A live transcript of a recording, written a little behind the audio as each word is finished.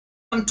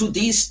To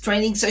this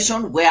training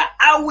session where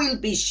I will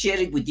be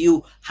sharing with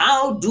you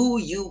how do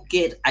you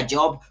get a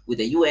job with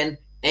the UN,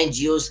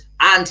 NGOs,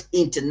 and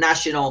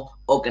international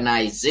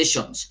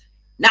organizations.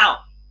 Now,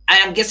 I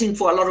am guessing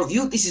for a lot of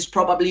you, this is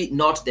probably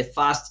not the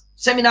first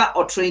seminar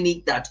or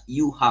training that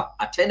you have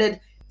attended.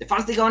 The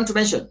first thing I want to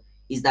mention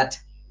is that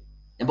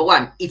number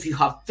one, if you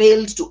have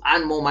failed to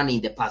earn more money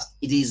in the past,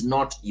 it is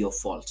not your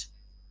fault.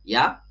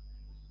 Yeah,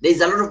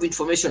 there's a lot of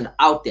information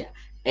out there,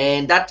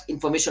 and that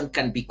information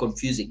can be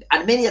confusing,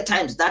 and many a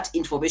times that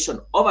information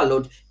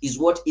overload is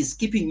what is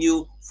keeping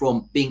you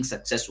from being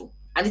successful.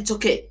 And it's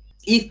okay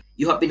if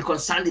you have been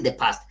concerned in the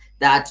past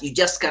that you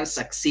just can't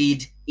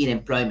succeed in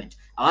employment.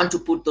 I want to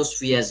put those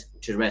fears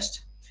to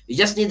rest. You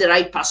just need the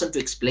right person to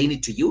explain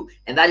it to you,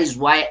 and that is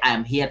why I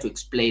am here to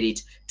explain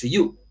it to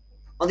you.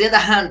 On the other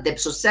hand, the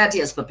society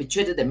has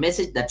perpetuated the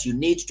message that you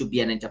need to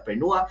be an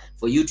entrepreneur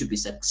for you to be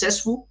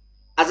successful.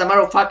 As a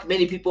matter of fact,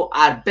 many people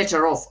are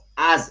better off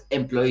as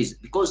employees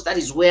because that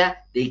is where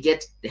they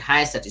get the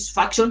highest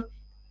satisfaction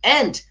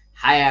and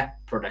higher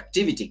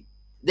productivity.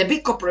 The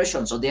big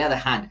corporations, on the other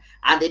hand,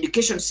 and the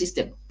education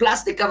system,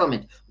 plus the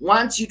government,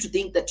 wants you to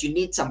think that you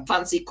need some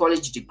fancy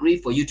college degree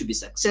for you to be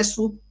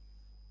successful.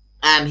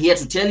 I'm here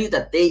to tell you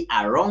that they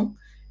are wrong.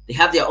 They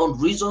have their own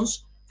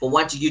reasons for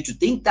wanting you to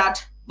think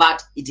that,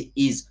 but it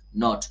is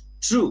not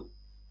true.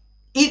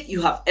 If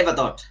you have ever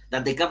thought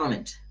that the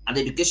government and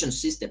the education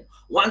system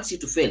wants you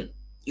to fail,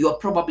 you are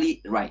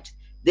probably right.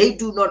 They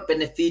do not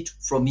benefit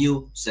from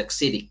you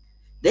succeeding.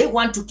 They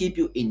want to keep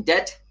you in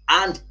debt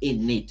and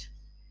in need.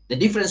 The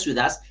difference with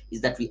us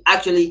is that we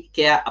actually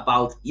care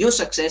about your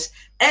success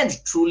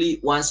and truly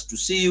wants to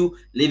see you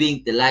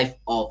living the life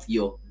of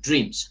your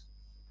dreams.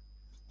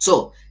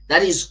 So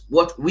that is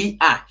what we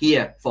are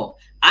here for.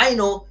 I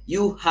know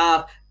you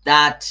have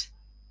that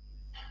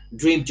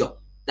dream job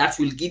that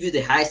will give you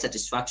the high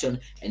satisfaction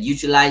and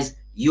utilize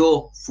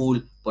your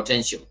full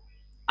potential.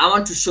 I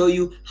want to show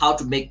you how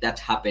to make that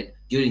happen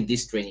during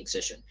this training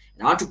session.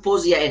 And I want to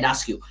pause here and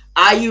ask you,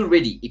 are you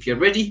ready? If you're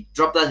ready,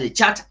 drop that in the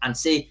chat and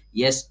say,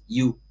 yes,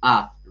 you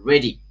are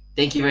ready.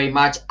 Thank you very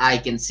much. I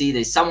can see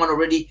there's someone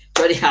already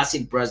joining us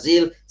in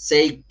Brazil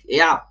saying,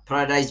 yeah,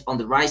 paradise on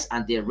the rise,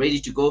 and they're ready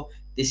to go.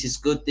 This is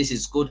good. This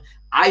is good.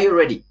 Are you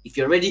ready? If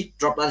you're ready,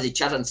 drop that in the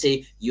chat and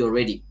say you're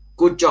ready.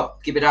 Good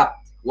job. Keep it up.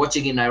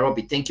 Watching in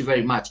Nairobi, thank you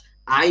very much.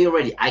 Are you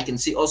ready? I can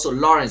see also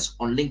Lawrence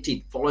on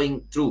LinkedIn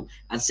following through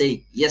and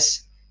saying,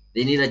 yes,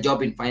 they need a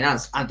job in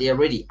finance and they are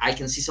ready. I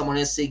can see someone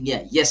else saying,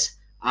 yeah, yes,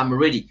 I'm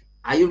ready.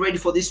 Are you ready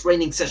for this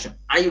training session?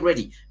 Are you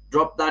ready?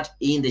 Drop that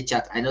in the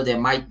chat. I know there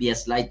might be a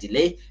slight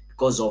delay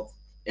because of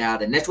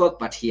the network,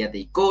 but here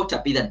they go.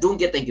 Tabitha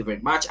Dunge, thank you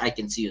very much. I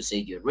can see you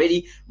saying you're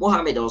ready.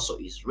 Mohammed also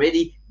is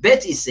ready.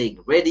 Betty is saying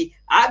ready.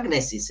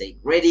 Agnes is saying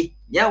ready.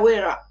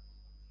 Nyawera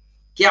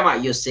Kiama,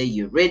 you say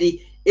you're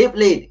ready.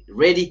 Evelyn,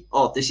 ready?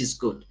 Oh, this is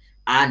good.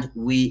 And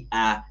we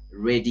are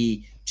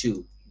ready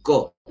to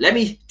go. Let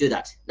me do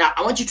that. Now,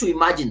 I want you to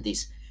imagine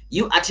this.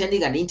 You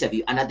attending an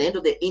interview, and at the end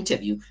of the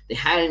interview, the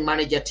hiring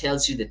manager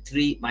tells you the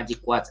three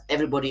magic words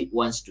everybody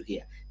wants to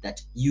hear,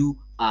 that you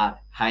are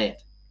hired.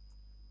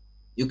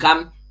 You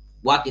come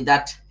work in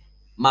that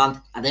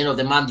month. At the end of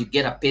the month, you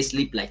get a pay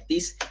slip like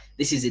this.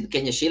 This is in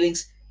Kenya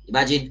shillings.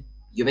 Imagine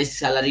your basic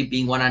salary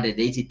being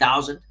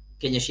 180,000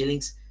 Kenya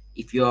shillings.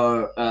 If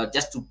you're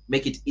just to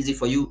make it easy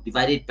for you,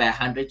 divide it by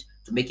 100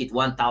 to make it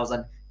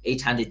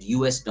 1,800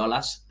 US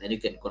dollars. Then you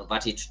can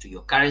convert it to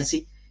your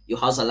currency. Your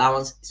house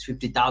allowance is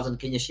 50,000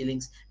 Kenya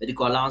shillings.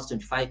 Medical allowance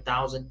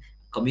 25,000.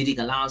 Commuting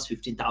allowance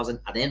 15,000.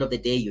 At the end of the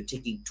day, you're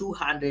taking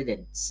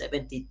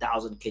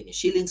 270,000 Kenya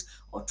shillings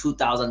or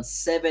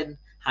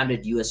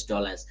 2,700 US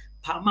dollars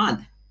per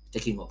month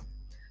taking home.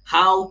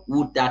 How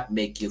would that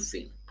make you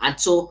feel? And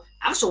so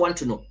I also want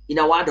to know, in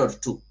a word or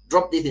two,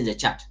 drop this in the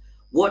chat.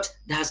 What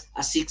does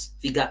a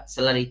six-figure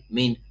salary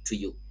mean to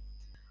you?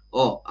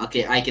 Oh,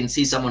 okay. I can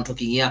see someone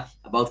talking here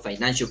about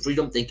financial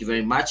freedom. Thank you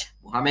very much,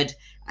 Mohammed.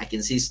 I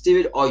can see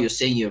Steven. Oh, you're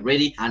saying you're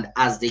ready. And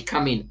as they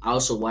come in, I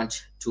also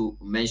want to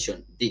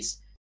mention this,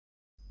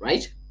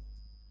 right?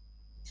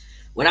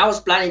 When I was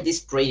planning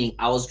this training,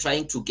 I was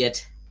trying to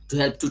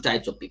help two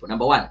types of people.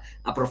 Number one,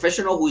 a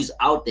professional who is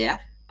out there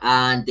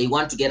and they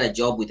want to get a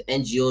job with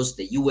NGOs,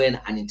 the UN,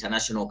 and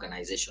international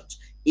organizations.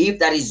 If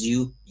that is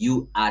you,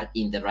 you are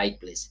in the right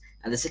place.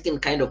 And the second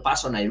kind of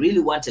person I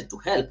really wanted to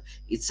help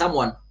is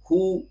someone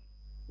who,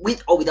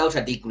 with or without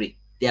a degree,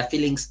 they are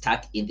feeling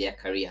stuck in their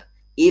career.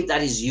 If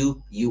that is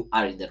you, you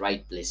are in the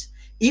right place.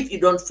 If you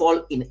don't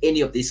fall in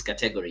any of this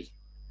category,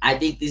 I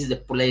think this is the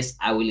place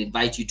I will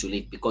invite you to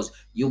live, because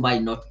you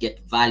might not get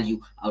value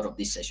out of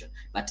this session.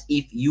 But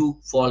if you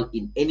fall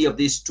in any of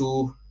these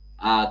two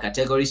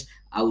categories,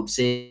 I would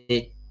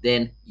say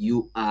then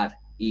you are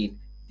in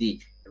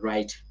the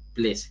right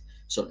place.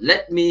 So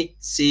let me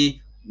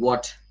see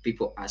what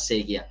people are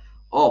saying here.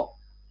 Oh,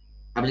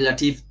 Abdul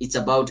Latif, it's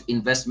about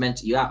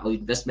investment. Yeah, or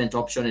investment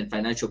option and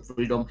financial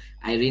freedom.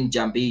 Irene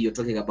Jambi, you're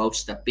talking about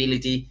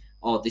stability.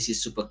 Oh, this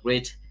is super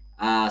great.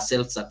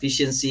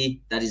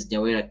 Self-sufficiency. That is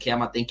Nyawera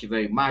Kiama. Thank you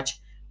very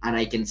much. And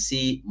I can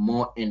see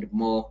more and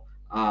more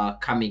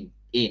coming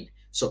in.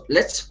 So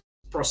let's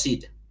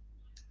proceed.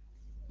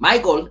 My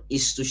goal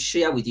is to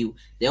share with you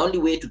the only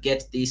way to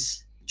get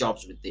these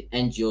jobs with the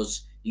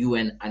NGOs,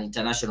 UN, and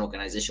international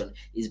organization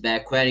is by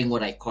acquiring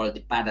what I call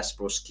the Badass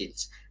Pro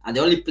skills. And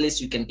the only place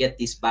you can get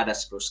these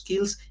Badass Pro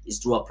skills is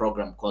through a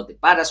program called the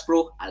Badass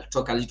Pro. I'll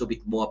talk a little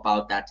bit more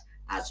about that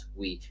as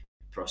we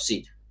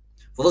proceed.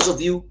 For those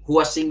of you who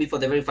are seeing me for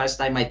the very first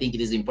time, I think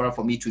it is important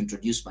for me to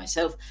introduce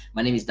myself.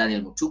 My name is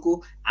Daniel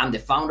Mutuku. I'm the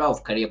founder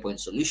of Career Point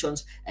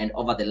Solutions, and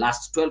over the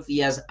last 12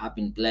 years, I've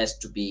been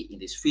blessed to be in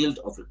this field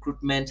of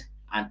recruitment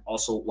and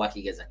also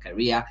working as a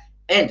career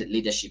and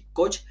leadership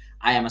coach.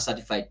 I am a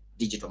certified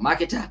digital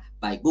marketer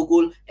by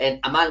Google, and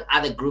among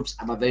other groups,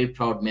 I'm a very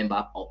proud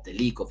member of the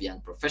League of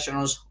Young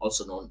Professionals,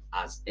 also known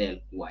as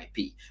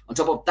LYP. On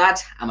top of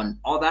that, I'm an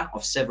author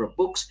of several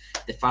books.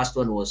 The first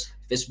one was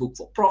Facebook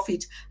for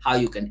Profit, how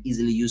you can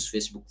easily use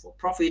Facebook for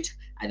profit.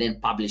 I then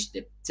published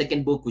the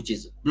second book, which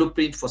is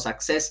Blueprint for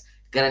Success,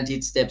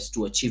 Guaranteed Steps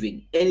to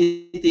Achieving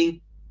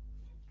Anything.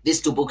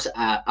 These two books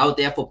are out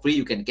there for free.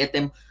 You can get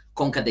them.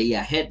 Conquer the Year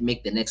Ahead,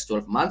 make the next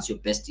 12 months your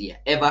best year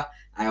ever.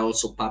 I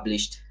also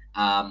published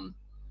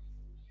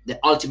the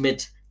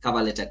Ultimate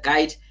Cover Letter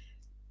Guide,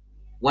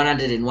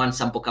 101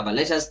 sample cover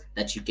letters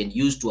that you can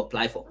use to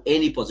apply for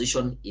any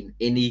position in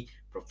any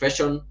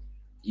profession.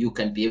 You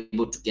can be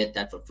able to get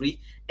that for free.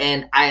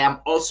 And I am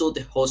also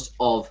the host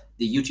of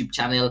the YouTube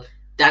channel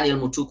Daniel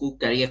Mutuku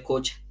Career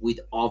Coach with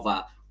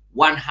over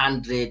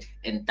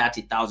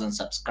 130,000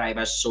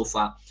 subscribers so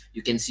far.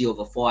 You can see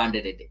over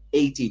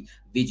 480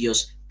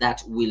 videos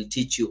that will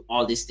teach you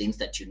all these things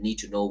that you need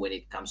to know when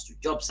it comes to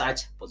job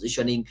search,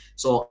 positioning.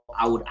 So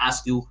I would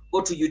ask you,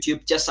 go to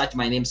YouTube, just search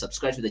my name,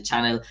 subscribe to the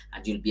channel,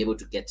 and you'll be able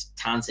to get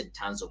tons and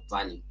tons of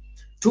value.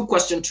 Two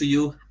questions to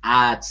you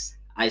as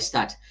I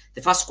start.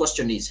 The first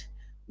question is,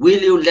 will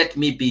you let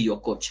me be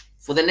your coach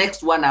for the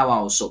next 1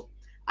 hour or so?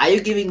 Are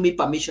you giving me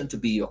permission to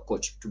be your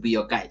coach, to be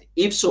your guide?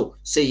 If so,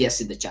 say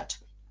yes in the chat.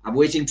 I'm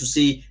waiting to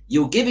see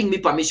you giving me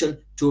permission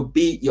to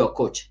be your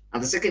coach.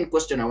 And the second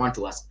question I want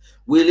to ask,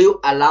 will you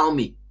allow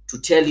me to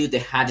tell you the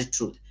hard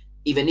truth,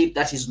 even if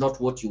that is not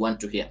what you want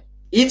to hear?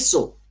 If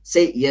so,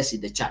 say yes in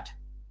the chat.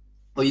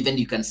 Or even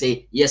you can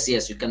say yes,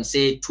 yes. You can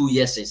say 2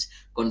 yeses,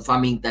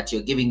 confirming that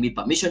you're giving me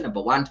permission,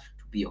 number one, to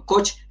be your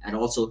coach, and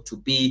also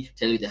to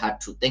tell you the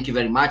hard truth. Thank you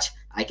very much.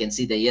 I can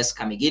see the yes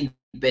coming in.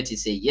 Betty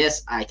say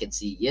yes. I can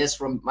see yes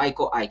from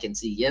Michael. I can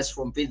see yes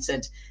from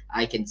Vincent.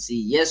 I can see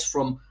yes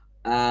from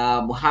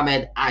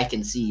Muhammad. I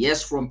can see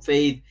yes from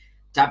Faith.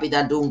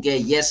 Tapita Dunge,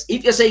 yes.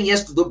 If you're saying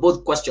yes to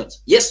both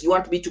questions, yes, you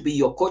want me to be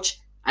your coach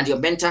and your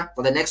mentor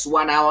for the next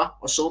 1 hour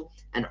or so,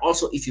 and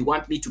also if you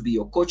want me to be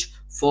your coach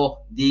for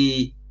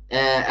the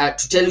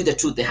to tell you the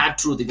truth, the hard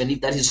truth, even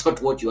if that is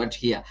not what you want to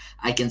hear.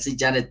 I can see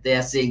Janet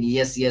there saying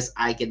yes, yes.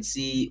 I can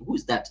see,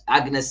 who's that?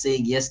 Agnes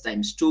saying yes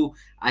 ×2.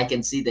 I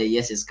can see the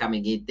yes is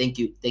coming in. Thank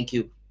you, thank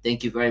you,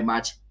 thank you very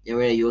much.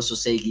 You also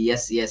say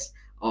yes, yes.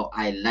 Oh,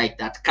 I like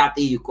that.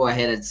 Kathy, you go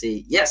ahead and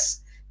say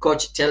yes.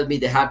 Coach, tell me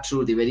the hard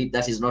truth, even if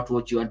that is not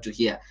what you want to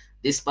hear.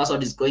 This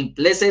person is going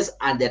places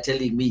and they're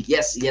telling me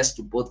yes, yes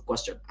to both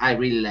questions. I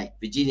really like.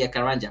 Virginia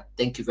Karanja,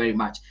 thank you very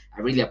much. I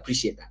really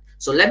appreciate that.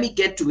 So let me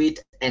get to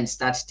it and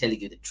start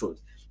telling you the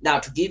truth. Now,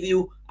 to give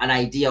you an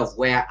idea of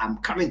where I'm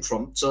coming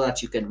from so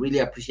that you can really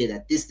appreciate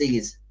that this thing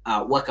is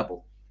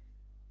workable.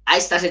 I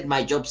started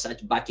my job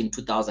search back in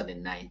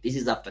 2009. This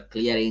is after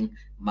clearing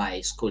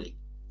my schooling.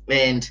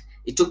 And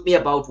it took me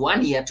about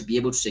 1 year to be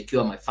able to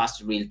secure my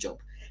first real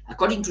job.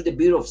 According to the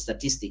Bureau of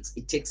Statistics,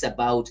 it takes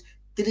about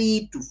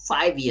 3 to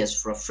 5 years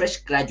for a fresh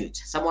graduate,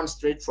 someone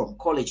straight from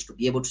college, to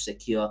be able to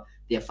secure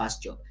their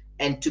first job.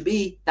 And to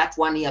me, that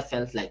 1 year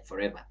felt like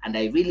forever. And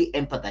I really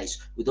empathize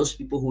with those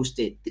people who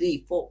stayed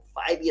 3, 4,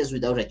 5 years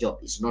without a job.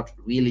 It's not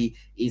really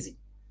easy.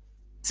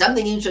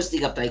 Something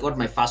interesting after I got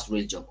my first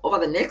real job. Over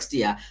the next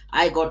year,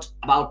 I got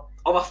about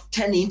over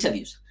 10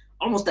 interviews,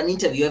 almost an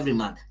interview every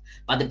month.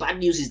 But the bad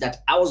news is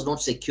that I was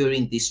not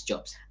securing these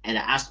jobs. And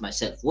I asked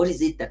myself, what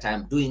is it that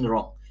I'm doing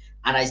wrong?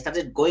 And I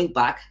started going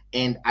back,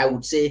 and I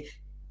would say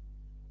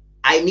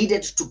I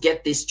needed to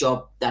get this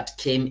job that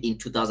came in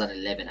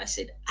 2011. I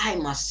said, I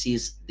must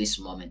seize this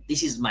moment.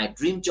 This is my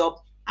dream job.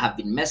 I've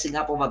been messing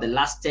up over the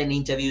last 10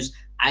 interviews.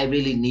 I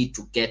really need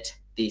to get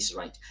this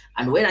right.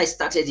 And when I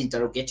started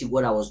interrogating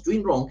what I was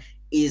doing wrong,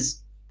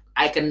 is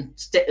I can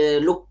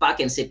look back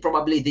and say,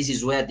 probably this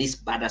is where these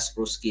Badass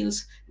Pro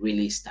skills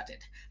really started.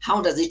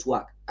 How does it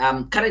work?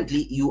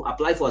 Currently, you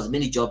apply for as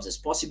many jobs as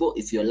possible.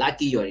 If you're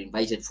lucky, you're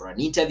invited for an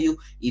interview.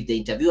 If the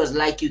interviewers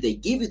like you, they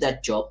give you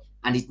that job.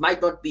 And it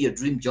might not be your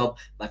dream job,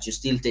 but you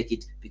still take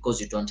it because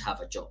you don't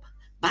have a job.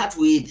 But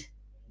with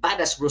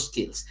Badass Pro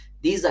skills,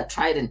 these are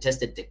tried and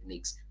tested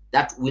techniques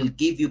that will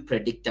give you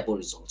predictable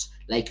results.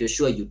 Like you're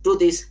sure you do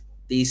this,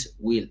 this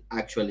will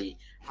actually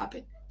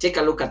happen. Take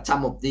a look at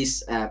some of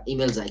these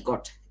emails I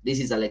got. This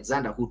is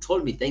Alexander who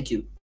told me, thank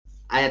you.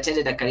 I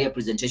attended a career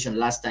presentation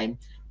last time.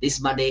 This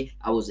Monday,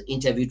 I was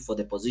interviewed for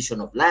the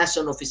position of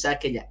liaison officer,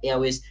 Kenya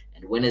Airways,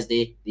 and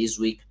Wednesday this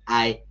week,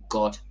 I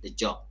got the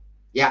job.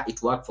 Yeah,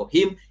 it worked for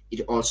him.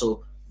 It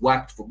also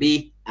worked for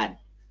me, and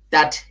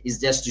That is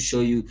just to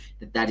show you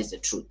that that is the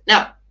truth.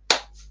 Now,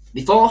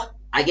 before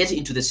I get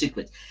into the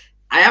secret,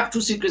 I have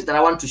two secrets that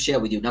I want to share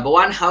with you. Number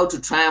one, how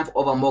to triumph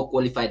over more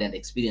qualified and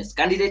experienced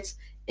candidates.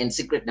 And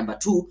secret number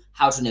two,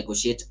 how to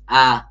negotiate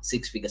a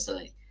six-figure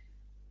salary.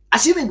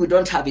 Assuming we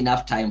don't have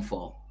enough time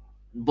for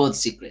both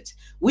secrets,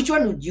 which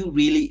one would you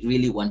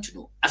really want to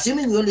know?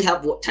 Assuming we only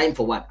have time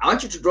for one, I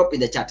want you to drop in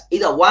the chat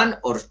either one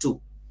or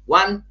two.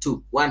 One,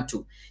 two, one,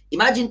 two.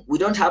 Imagine we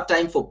don't have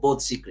time for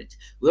both secrets.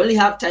 We only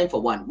have time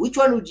for one. Which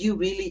one would you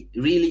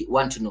really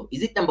want to know?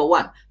 Is it number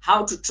one,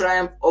 how to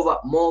triumph over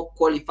more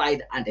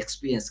qualified and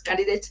experienced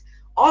candidates?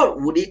 Or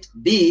would it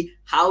be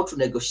how to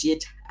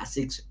negotiate a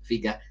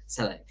six-figure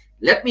salary?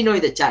 Let me know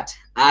in the chat.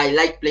 I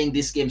like playing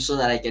this game so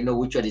that I can know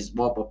which one is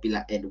more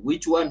popular and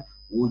which one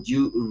would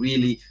you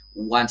really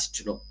want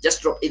to know.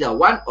 Just drop either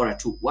one or a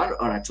two. One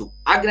or a two.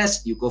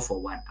 Agnes, you go for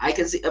one. I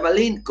can see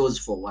Evelyn goes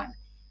for one.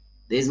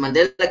 There's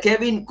Mandela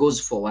Kevin goes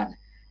for one.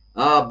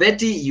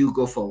 Betty, you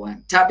go for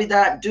one.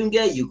 Tabitha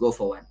Dunge, you go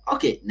for one.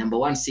 Okay, number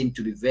one seemed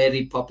to be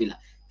very popular.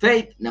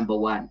 Faith, number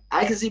one.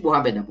 I can see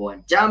Mohammed, number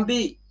one.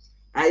 Jambi,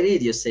 I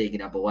read you're saying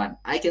number one.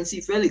 I can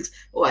see Felix.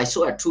 Oh, I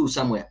saw a two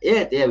somewhere.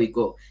 Yeah, there we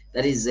go.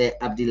 That is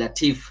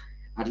Abdilatif.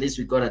 At least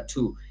we got a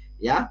two.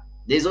 Yeah.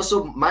 There's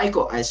also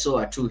Michael. I saw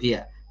a two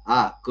here.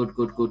 Ah,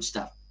 good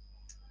stuff.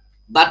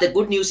 But the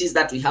good news is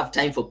that we have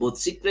time for both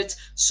secrets,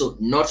 so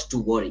not to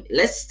worry.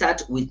 Let's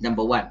start with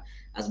number one,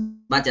 as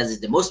much as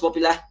it's the most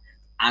popular,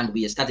 and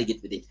we are starting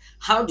it with it.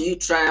 How do you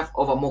triumph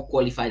over more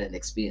qualified and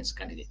experienced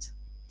candidates?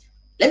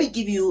 Let me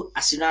give you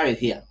a scenario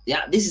here.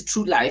 Yeah, this is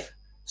true life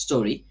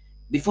story.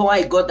 Before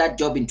I got that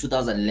job in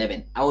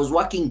 2011, I was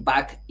working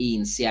back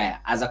in CIA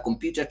as a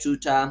computer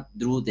tutor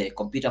through the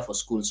Computer for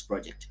Schools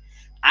project.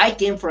 I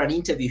came for an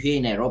interview here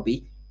in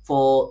Nairobi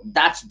for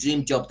that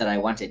dream job that I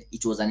wanted.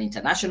 It was an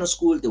international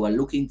school. They were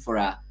looking for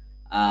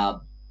a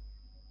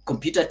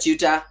computer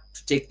tutor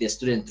to take their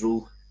student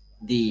through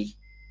the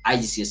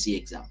IGCSE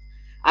exam.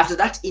 After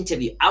that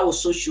interview, I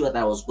was so sure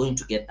that I was going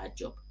to get that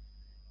job.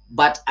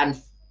 But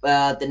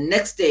the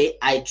next day,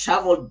 I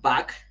traveled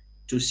back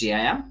to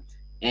CIA,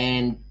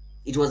 and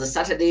it was a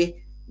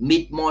Saturday,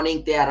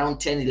 mid-morning there around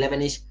 10,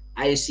 11-ish.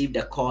 I received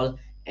a call,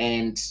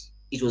 and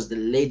it was the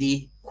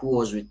lady who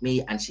was with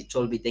me, and she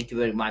told me, thank you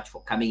very much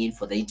for coming in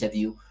for the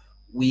interview.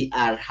 We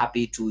are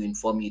happy to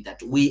inform you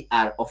that we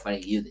are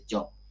offering you the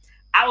job.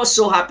 I was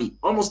so happy,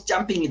 almost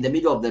jumping in the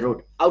middle of the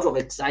road out of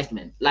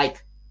excitement.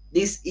 Like,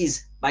 this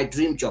is my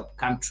dream job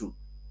come true.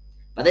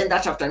 But then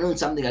that afternoon,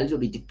 something a little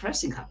bit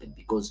depressing happened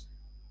because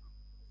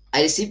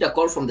I received a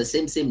call from the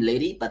same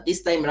lady, but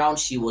this time around,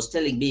 she was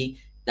telling me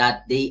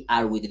that they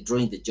are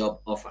withdrawing the job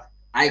offer.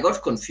 I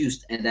got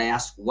confused and I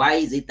asked, why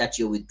is it that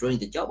you're withdrawing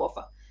the job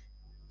offer?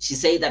 She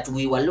said that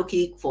we were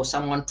looking for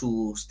someone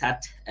to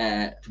start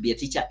to be a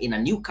teacher in a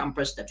new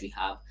campus that we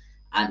have.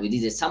 And we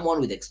needed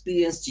someone with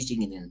experience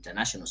teaching in an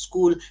international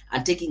school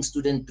and taking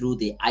students through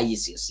the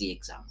IGCSE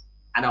exam.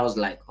 And I was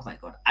like, oh my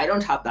God, I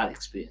don't have that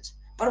experience.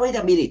 But wait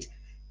a minute.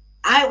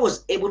 I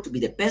was able to be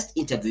the best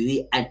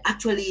interviewee and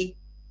actually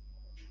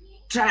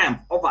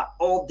triumph over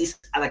all these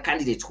other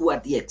candidates who are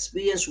the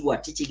experienced, who are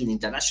teaching in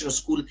international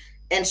school.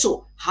 And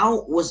so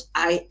how was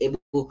I able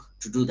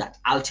to do that?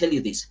 I'll tell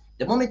you this.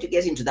 The moment you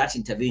get into that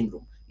interviewing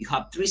room, you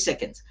have 3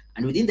 seconds.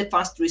 And within the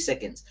first 3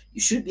 seconds, you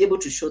should be able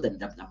to show them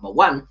that number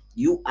one,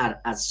 you are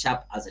as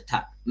sharp as a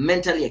tack,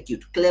 mentally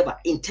acute, clever,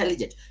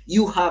 intelligent.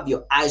 You have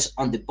your eyes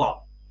on the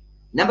ball.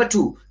 Number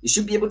two, you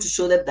should be able to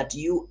show them that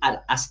you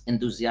are as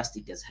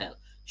enthusiastic as hell,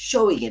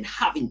 showing and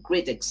having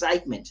great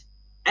excitement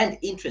and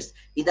interest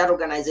in that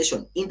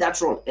organization, in that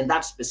role, in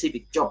that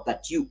specific job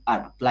that you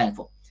are applying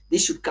for.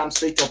 This should come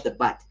straight off the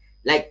bat.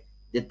 Like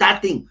the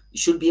third thing, you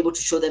should be able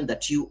to show them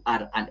that you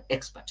are an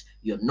expert,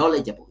 you're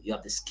knowledgeable, you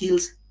have the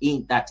skills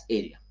in that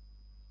area.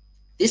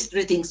 These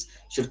three things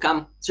should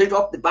come straight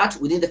off the bat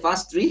within the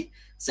first 3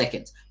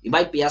 seconds. You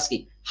might be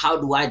asking, how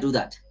do I do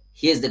that?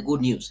 Here's the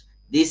good news.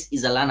 This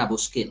is a learnable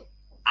skill.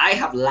 I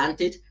have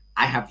learned it.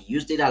 I have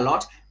used it a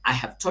lot. I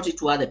have taught it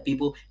to other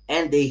people,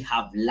 and they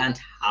have learned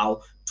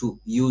how to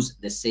use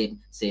the same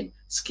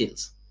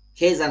skills.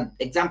 Here's an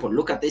example.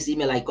 Look at this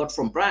email I got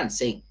from Brian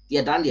saying,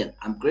 Dear Daniel,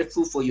 I'm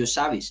grateful for your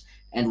service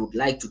and would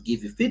like to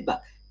give you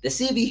feedback. The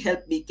CV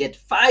helped me get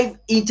 5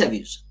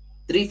 interviews,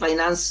 3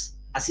 finance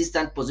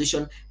assistant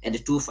position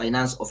and 2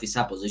 finance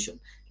officer position.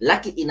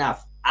 Lucky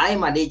enough, I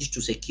managed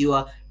to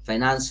secure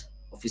finance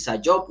officer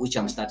job, which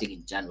I'm starting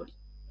in January.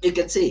 You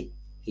can see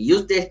he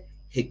used it,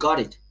 he got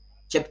it.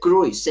 Chep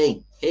Kuru is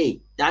saying,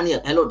 hey,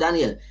 Daniel, hello,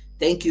 Daniel.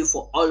 Thank you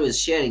for always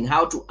sharing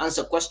how to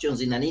answer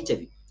questions in an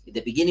interview. At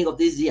the beginning of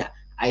this year,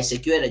 I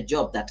secured a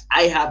job that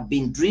I have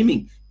been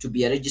dreaming to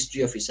be a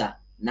registry officer.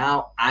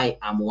 Now I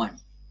am one.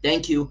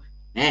 Thank you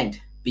and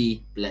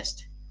be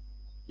blessed.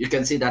 You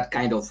can see that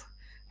kind of,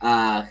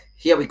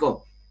 here we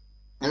go.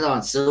 Another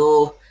one.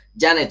 So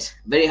Janet,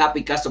 very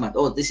happy customer.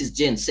 Oh, this is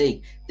Jen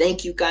saying,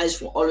 thank you guys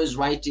for always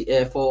writing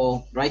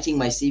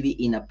my CV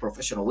in a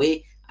professional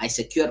way. I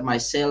secured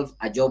myself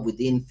a job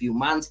within few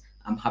months.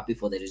 I'm happy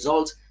for the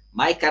results.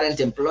 My current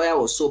employer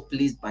was so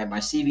pleased by my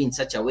CV in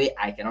such a way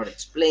I cannot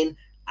explain.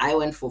 I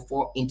went for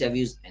 4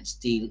 interviews and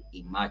still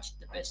emerged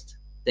the best.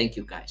 Thank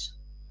you, guys.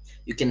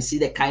 You can see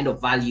the kind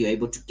of value you're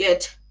able to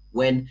get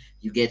when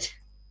you get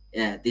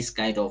this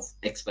kind of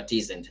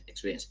expertise and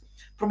experience.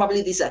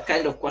 Probably these are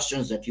kind of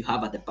questions that you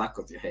have at the back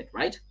of your head,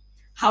 right?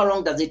 How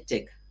long does it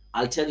take?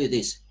 I'll tell you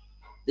this.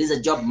 This is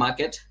a job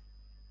market.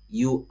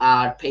 You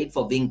are paid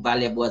for being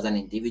valuable as an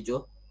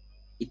individual.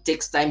 It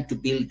takes time to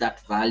build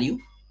that value.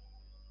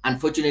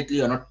 Unfortunately,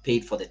 you're not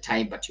paid for the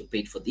time, but you're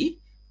paid for the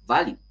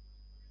value.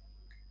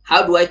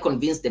 How do I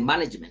convince the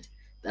management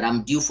that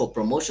I'm due for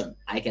promotion?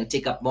 I can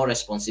take up more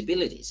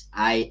responsibilities.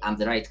 I am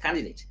the right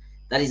candidate.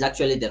 That is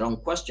actually the wrong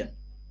question.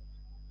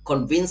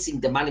 Convincing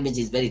the management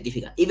is very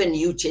difficult. Even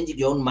you changing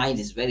your own mind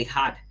is very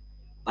hard.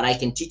 But I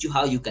can teach you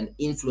how you can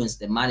influence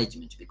the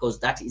management, because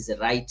that is the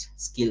right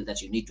skill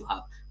that you need to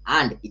have,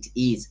 and it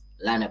is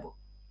learnable.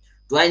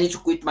 Do I need to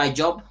quit my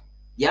job?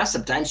 Yeah,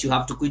 sometimes you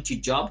have to quit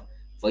your job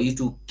for you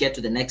to get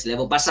to the next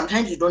level, but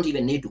sometimes you don't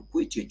even need to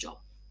quit your job.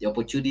 The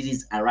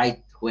opportunities are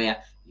right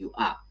where you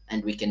are,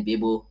 and we can be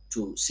able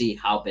to see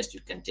how best you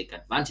can take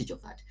advantage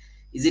of that.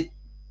 Is it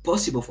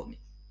possible for me?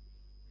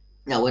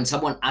 Now, when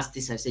someone asks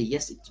this, I say,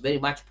 yes, it's very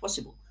much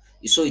possible.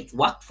 You saw it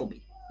worked for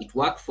me. It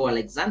worked for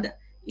Alexander.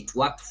 It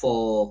worked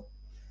for,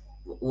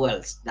 who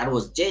else? That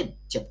was Jade,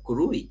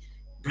 Chepkurui,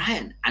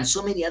 Brian, and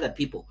so many other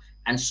people.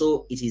 And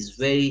so it is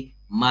very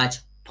much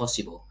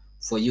possible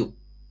for you.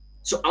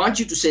 So I want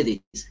you to say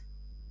this.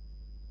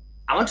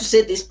 I want to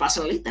say this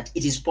personally, that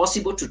it is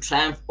possible to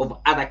triumph over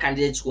other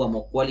candidates who are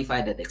more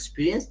qualified and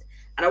experienced.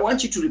 And I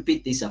want you to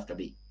repeat this after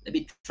me. Let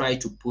me try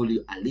to pull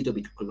you a little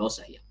bit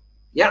closer here.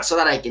 Yeah, so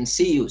that I can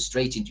see you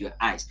straight into your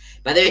eyes.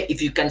 By the way,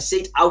 if you can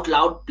say it out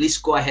loud, please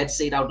go ahead,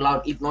 say it out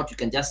loud. If not, you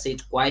can just say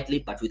it quietly,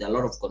 but with a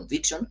lot of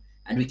conviction,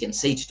 and we can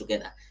say it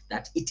together,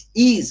 that it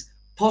is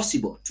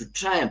possible to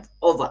triumph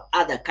over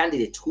other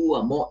candidates who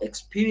are more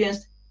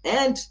experienced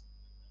and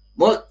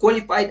more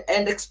qualified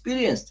and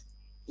experienced.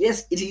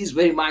 Yes, it is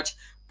very much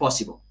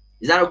possible.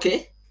 Is that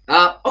okay?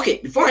 Okay,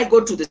 before I go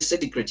to the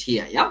secret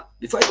here, yeah,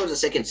 before I go to the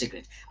second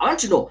secret, I want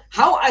to know,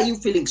 how are you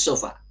feeling so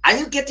far? Are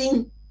you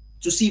getting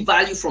to see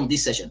value from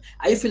this session?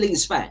 Are you feeling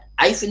inspired?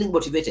 Are you feeling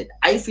motivated?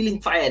 Are you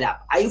feeling fired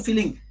up? Are you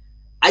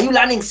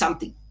learning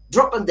something?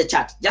 Drop in the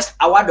chat just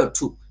a word or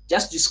two,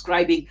 just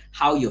describing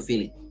how you're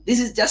feeling. This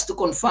is just to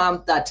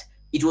confirm that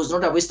it was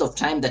not a waste of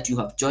time that you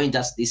have joined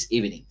us this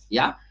evening.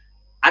 Yeah.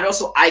 And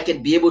also I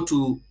can be able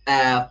to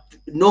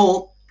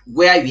know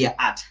where we are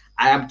at.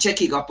 I am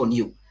checking up on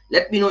you.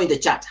 Let me know in the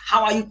chat.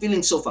 How are you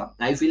feeling so far?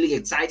 Are you feeling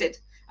excited?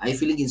 Are you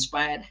feeling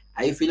inspired?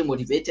 Are you feeling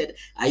motivated?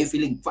 Are you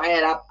feeling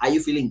fired up? Are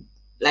you feeling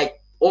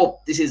like, oh,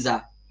 this is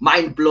a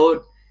mind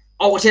blown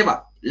or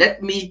whatever?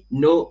 Let me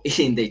know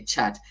in the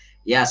chat.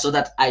 Yeah, so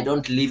that I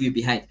don't leave you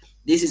behind.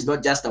 This is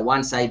not just a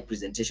one-side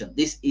presentation.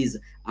 This is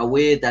a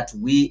way that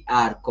we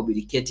are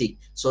communicating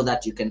so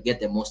that you can get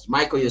the most.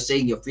 Michael, you're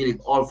saying you're feeling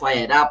all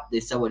fired up.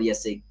 There's somebody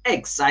else saying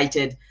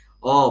excited.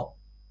 Oh,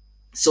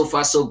 so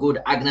far so good.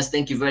 Agnes,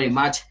 thank you very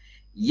much.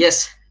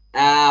 Yes,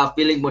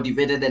 feeling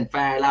motivated and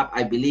fired up.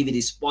 I believe it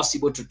is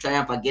possible to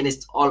triumph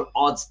against all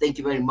odds. Thank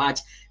you very much.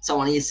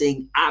 Someone is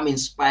saying, I'm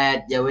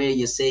inspired. Yahweh,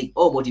 you're saying,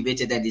 oh,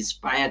 motivated and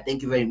inspired.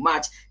 Thank you very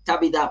much.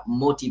 Tabitha,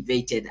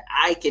 motivated.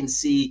 I can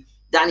see.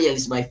 Daniel,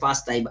 is my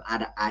first time,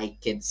 and I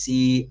can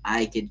see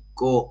I can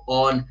go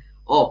on.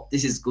 Oh,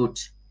 this is good.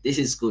 This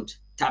is good.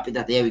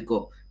 Tabitha, there we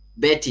go.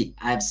 Betty,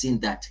 I've seen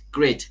that.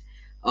 Great.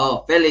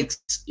 Oh,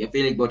 Felix, you're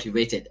feeling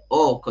motivated.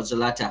 Oh,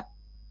 Consolata,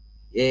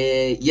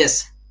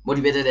 yes,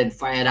 motivated and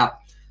fired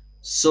up.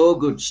 So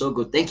good, so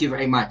good. Thank you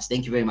very much.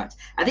 Thank you very much.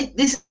 I think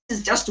this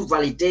is just to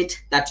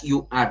validate that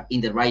you are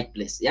in the right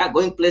place. Yeah,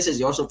 going places,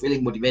 you're also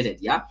feeling motivated.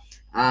 Yeah,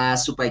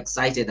 super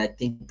excited. I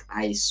think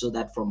I saw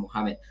that from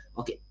Mohammed.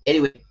 Okay,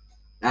 anyway,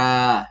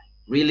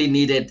 really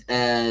needed,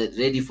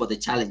 ready for the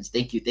challenge.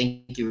 Thank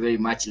you very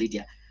much,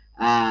 Lydia.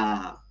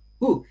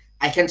 Who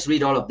I can't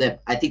read all of them.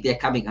 I think they're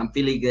coming. I'm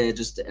feeling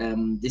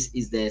this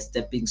is the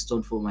stepping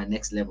stone for my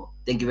next level.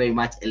 Thank you very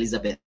much,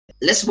 Elizabeth.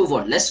 Let's move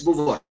on. Let's move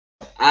on.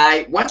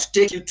 I want to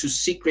take you to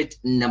secret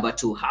number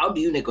 2. How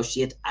do you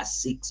negotiate a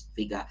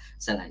 6-figure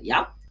salary?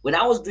 Yeah. When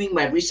I was doing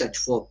my research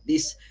for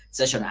this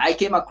session, I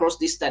came across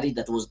this study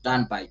that was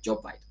done by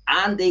JobVite,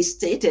 and they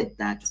stated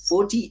that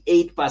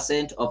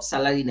 48% of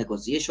salary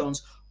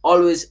negotiations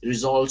always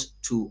result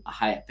to a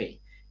higher pay.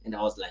 And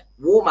I was like,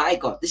 oh my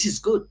God, this is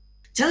good.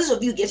 Chances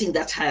of you getting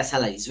that higher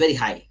salary is very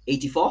high,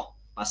 84%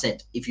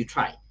 if you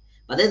try.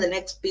 But then the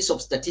next piece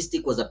of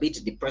statistic was a bit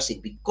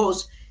depressing,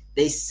 because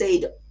they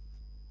said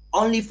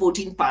only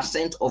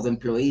 14% of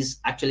employees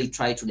actually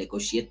try to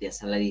negotiate their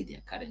salary in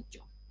their current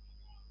job.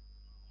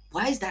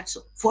 Why is that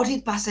so?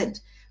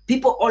 14%.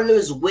 People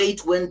always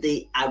wait when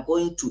they are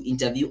going to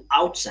interview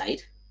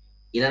outside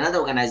in another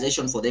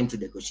organization for them to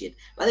negotiate.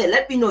 But then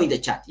let me know in the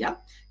chat, yeah?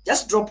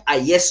 Just drop a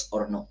yes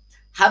or no.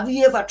 Have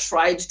you ever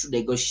tried to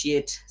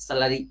negotiate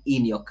salary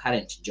in your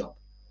current job?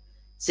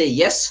 Say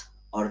yes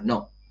or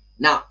no.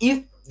 Now,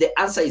 if the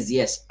answer is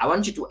yes, I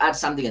want you to add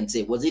something and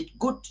say, was it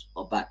good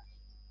or bad?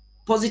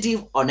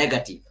 Positive or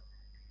negative?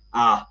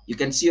 You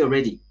can see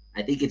already.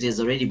 I think it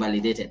is already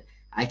validated.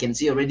 I can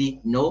see already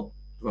no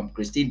from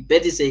Christine.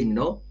 Betty saying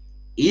no.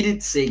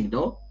 Edith saying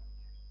no.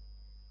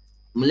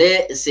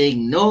 Mle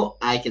saying no.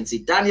 I can see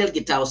Daniel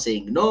Gitao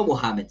saying no.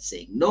 Mohammed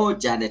saying no.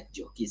 Janet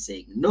Joki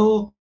saying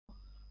no.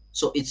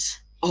 So it's,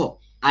 oh,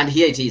 and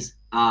here it is.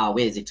 Where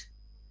is it?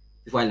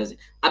 Before I lose it.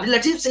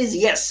 Abdulatif says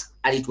yes,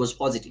 and it was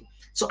positive.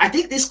 So I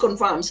think this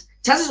confirms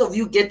chances of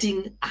you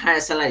getting a higher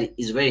salary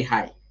is very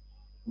high,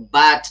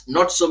 but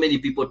not so many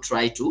people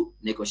try to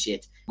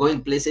negotiate.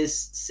 Going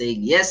places saying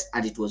yes,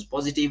 and it was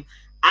positive.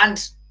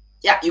 And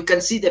yeah, you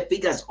can see the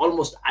figures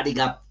almost adding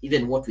up,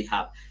 even what we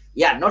have.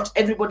 Yeah, not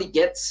everybody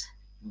gets,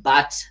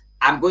 but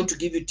I'm going to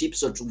give you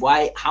tips on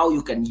why, how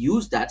you can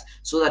use that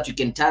so that you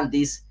can turn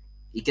this.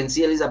 You can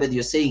see, Elizabeth,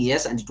 you're saying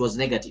yes, and it was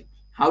negative.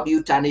 How do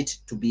you turn it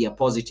to be a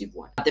positive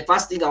one? The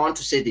first thing I want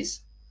to say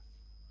this.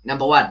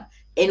 Number one,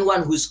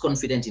 anyone who's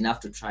confident enough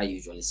to try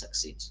usually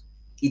succeeds.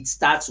 It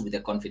starts with the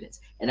confidence.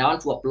 And I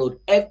want to applaud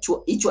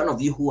each one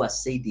of you who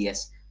has said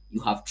yes,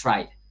 you have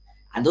tried.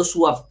 And those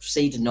who have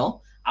said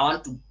no, I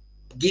want to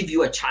give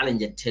you a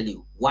challenge and tell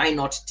you why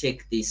not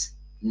take this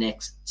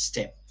next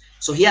step.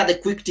 So here are the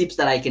quick tips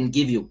that I can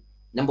give you.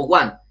 Number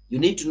one, you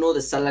need to know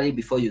the salary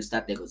before you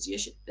start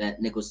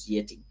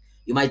negotiating.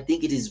 You might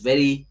think it is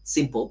very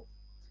simple.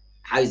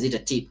 How is it a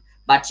tip?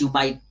 But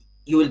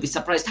you will be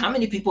surprised how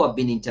many people have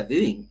been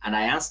interviewing, and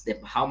I ask them,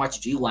 how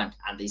much do you want?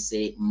 And they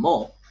say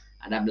more.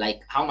 And I'm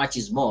like, how much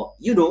is more?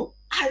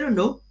 I don't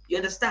know. You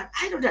understand?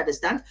 I don't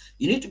understand.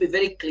 You need to be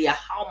very clear.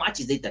 How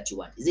much is it that you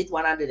want? Is it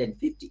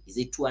 150? Is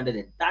it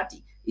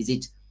 230? Is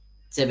it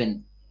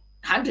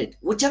 700?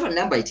 Whichever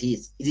number it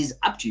is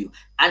up to you.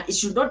 And it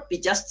should not be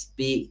just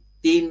be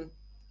thin,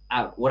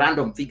 a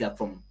random figure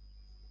from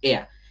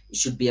air. It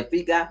should be a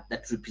figure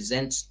that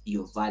represents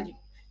your value.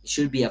 It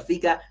should be a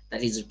figure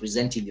that is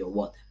representing your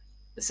worth.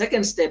 The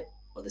second step,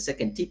 or the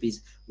second tip,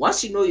 is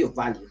once you know your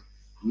value,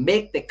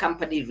 make the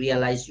company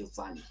realize your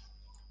value.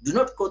 Do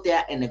not go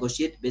there and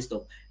negotiate based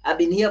on, I've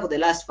been here for the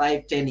last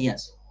 5-10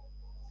 years,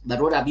 but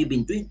what have you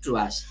been doing to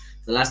us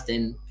for the last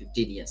 10-15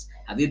 years?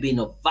 Have you been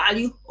of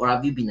value, or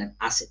have you been an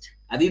asset?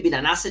 Have you been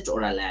an asset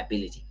or a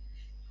liability?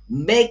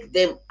 Make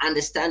them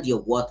understand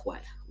your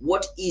worthwhile.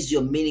 What is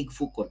your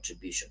meaningful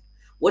contribution?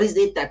 What is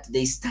it that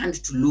they stand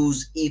to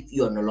lose if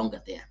you are no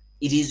longer there?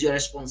 It is your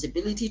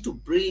responsibility to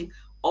bring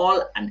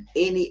all and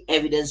any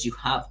evidence you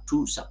have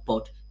to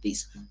support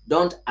this.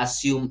 Don't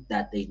assume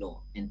that they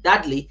know. And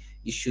thirdly,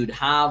 you should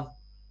have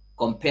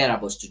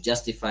comparables to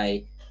justify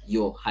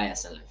your higher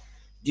salary.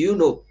 Do you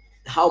know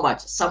how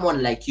much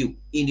someone like you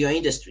in your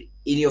industry,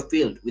 in your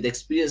field, with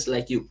experience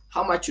like you,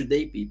 how much should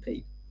they be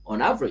paid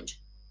on average?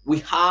 We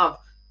have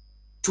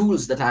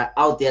tools that are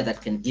out there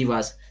that can give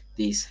us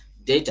this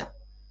data.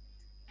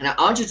 And I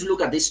want you to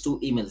look at these two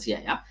emails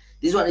here. Yeah,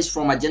 this one is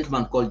from a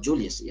gentleman called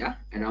Julius. Yeah,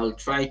 and I'll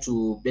try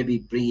to maybe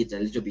bring it a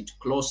little bit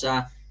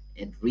closer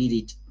and read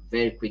it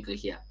very quickly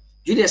here.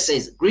 Julius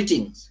says,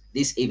 greetings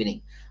this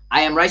evening.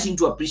 I am writing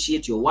to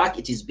appreciate your work.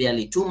 It is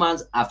barely 2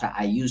 months after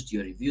I used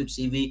your reviewed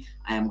CV.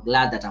 I am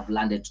glad that I've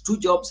landed 2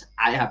 jobs.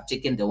 I have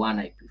taken the one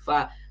I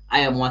prefer. I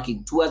am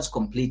working towards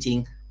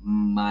completing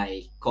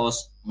my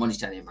course,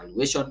 monitor and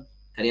evaluation,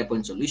 career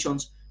point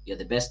solutions. You're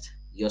the best.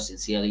 Yours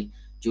sincerely,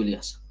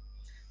 Julius.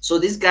 So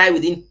this guy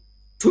within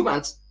 2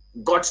 months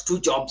got 2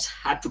 jobs,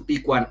 had to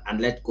pick one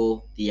and let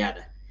go the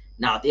other.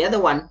 Now the other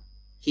one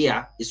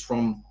here is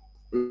from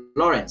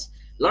Lawrence.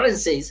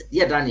 Lawrence says,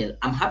 dear Daniel,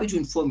 I'm happy to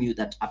inform you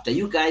that after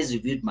you guys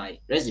reviewed my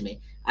resume,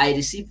 I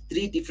received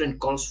 3 different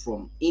calls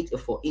for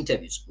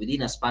interviews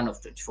within a span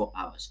of 24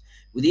 hours.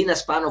 Within a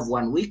span of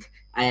 1 week,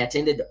 I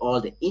attended all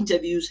the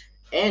interviews,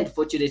 and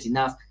fortunate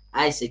enough,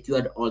 I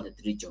secured all the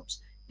 3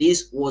 jobs.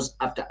 This was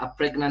after a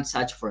pregnant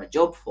search for a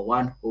job for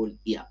 1 whole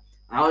year.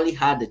 I only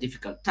had the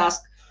difficult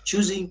task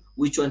choosing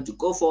which one to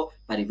go for,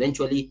 but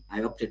eventually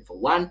I opted for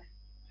one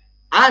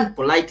and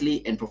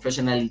politely and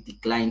professionally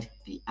declined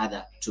the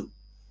other 2.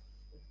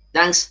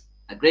 Thanks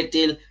a great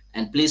deal,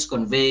 and please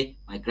convey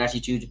my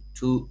gratitude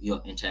to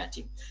your entire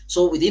team.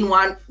 So within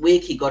 1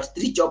 week, he got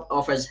 3 job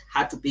offers,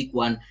 had to pick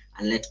one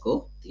and let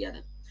go the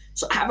other.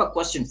 So I have a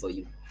question for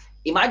you.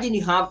 Imagine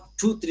you have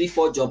 2, 3,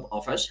 4 job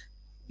offers.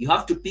 You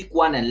have to pick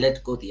one and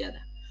let go the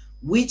other.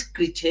 Which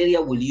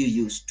criteria will you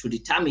use to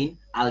determine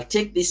I'll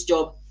take this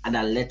job and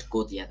I'll let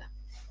go the other?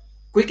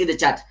 Quick in the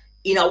chat,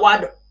 in a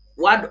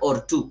word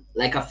or two,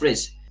 like a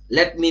phrase,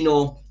 let me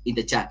know in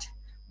the chat.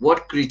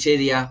 What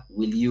criteria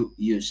will you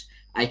use?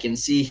 I can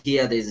see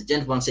here there's a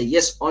gentleman say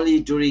yes,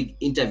 only during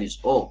interviews.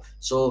 Oh,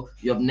 so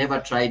you have never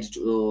tried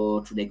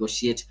to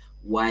negotiate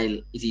while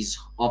it is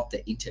off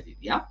the interview.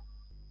 Yeah.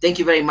 Thank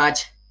you very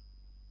much.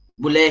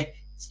 Bule,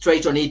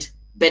 straight on it,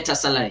 better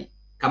salary,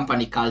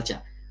 company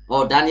culture.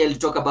 Oh, Daniel, you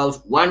talk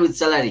about one with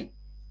salary.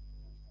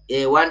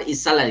 One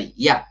is salary.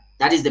 Yeah,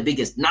 that is the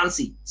biggest.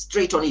 Nancy,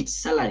 straight on it,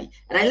 salary.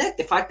 And I like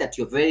the fact that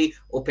you're very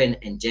open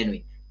and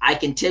genuine. I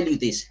can tell you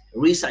this,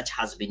 research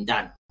has been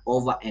done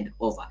over and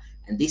over.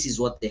 And this is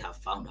what they have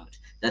found out,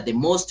 that the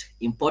most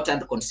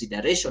important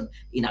consideration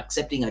in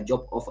accepting a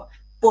job offer,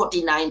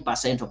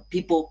 49% of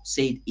people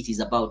said it is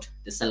about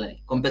the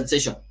salary.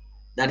 Compensation,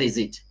 that is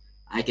it.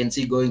 I can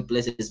see going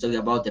places talking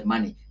about the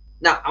money.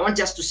 Now, I want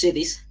just to say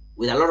this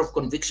with a lot of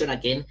conviction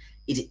again.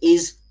 It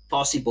is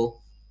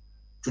possible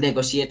to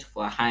negotiate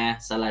for a higher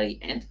salary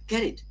and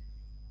get it.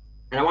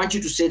 And I want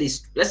you to say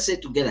this. Let's say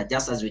it together,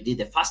 just as we did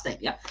the first time.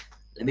 Yeah.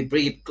 Let me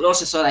bring it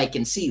closer so that I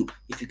can see you.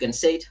 If you can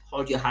say it,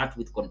 hold your heart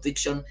with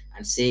conviction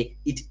and say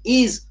it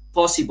is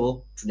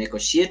possible to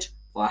negotiate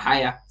for a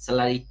higher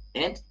salary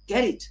and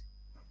get it.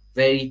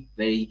 Very,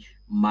 very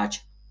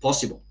much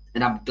possible.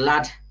 And I'm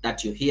glad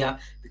that you're here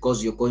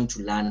because you're going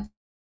to learn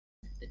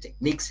the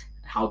techniques,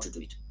 how to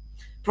do it.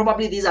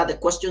 Probably these are the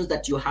questions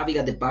that you're having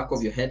at the back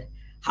of your head.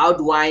 How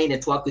do I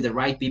network with the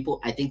right people?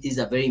 I think this is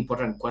a very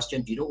important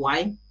question. Do you know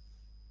why?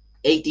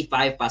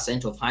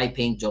 85% of high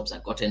paying jobs are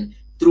gotten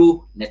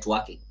through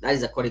networking. That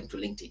is according to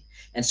LinkedIn.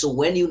 And so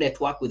when you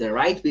network with the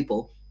right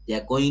people, they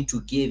are going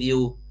to give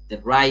you the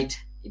right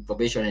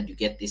information and you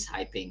get these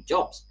high paying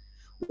jobs.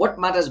 What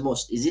matters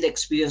most? Is it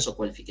experience or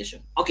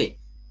qualification? Okay.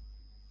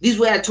 This is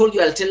where I told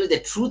you I'll tell you the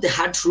truth, the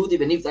hard truth,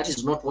 even if that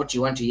is not what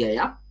you want to hear.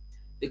 Yeah.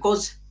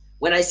 Because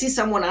when I see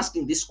someone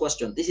asking this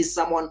question, this is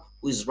someone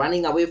who is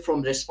running away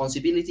from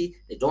responsibility.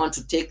 They don't want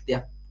to take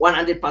their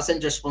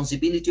 100%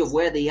 responsibility of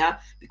where they are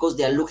because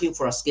they are looking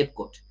for a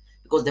scapegoat.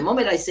 Because the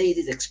moment I say it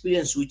is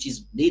experience which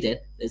is needed,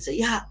 they say,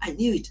 yeah, I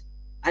knew it.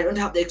 I don't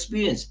have the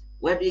experience.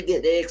 Where do you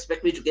get? They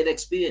expect me to get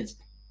experience.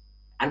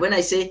 And when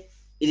I say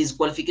it is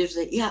qualification,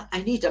 they say, yeah,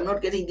 I need it. I'm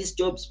not getting these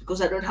jobs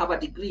because I don't have a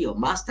degree or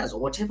master's or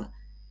whatever.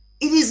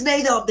 It is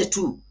neither of the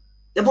two.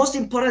 The most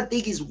important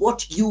thing is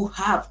what you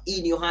have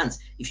in your hands.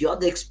 If you have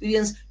the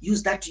experience,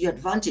 use that to your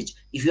advantage.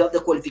 If you have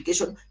the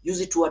qualification, use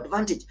it to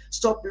advantage.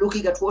 Stop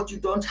looking at what you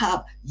don't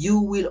have.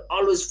 You will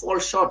always fall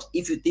short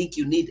if you think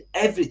you need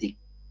everything.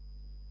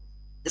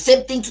 The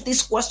same thing to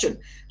this question.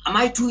 Am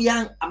I too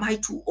young? Am I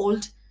too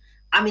old?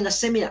 I'm in a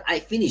seminar. I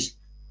finished.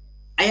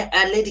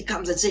 A lady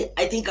comes and says,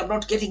 I think I'm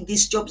not getting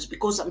these jobs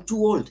because I'm too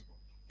old.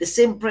 The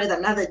same breath,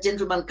 another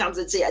gentleman comes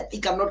and says, I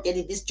think I'm not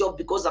getting this job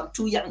because I'm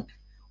too young.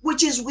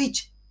 Which is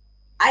which?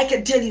 I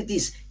can tell you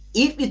this.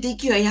 If you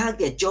think you are young,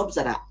 there are jobs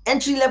that are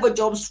entry-level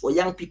jobs for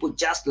young people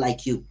just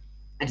like you.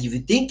 And if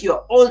you think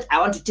you're old, I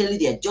want to tell you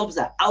there are jobs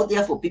that are out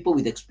there for people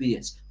with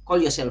experience.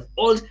 Call yourself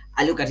old,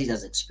 I look at it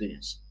as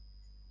experience.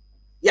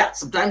 Yeah,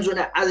 sometimes when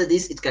I answer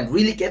this, it can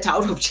really get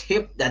out of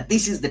shape that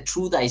this is the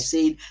truth I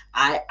said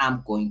I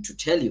am going to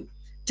tell you.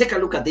 Take a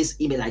look at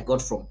this email I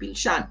got from Bill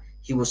Shan.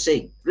 He was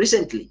saying,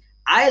 recently,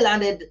 I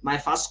landed my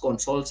first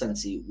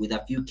consultancy with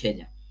a few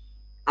Kenya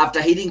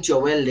after heeding to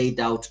your well laid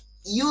out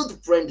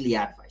youth-friendly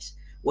advice.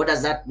 What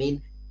does that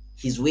mean?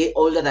 He's way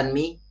older than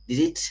me. Did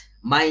it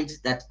mind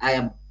that I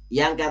am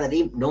younger than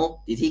him?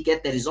 No. Did he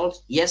get the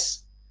results?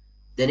 Yes.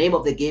 The name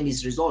of the game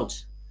is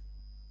results.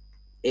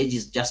 Age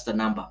is just a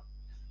number.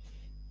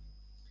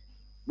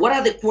 What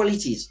are the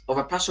qualities of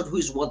a person who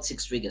is worth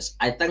 6 figures?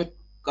 I thank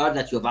God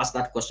that you have asked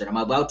that question. I'm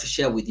about to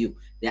share with you.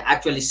 There are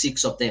actually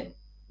 6 of them.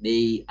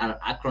 They are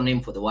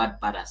acronym for the word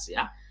badass.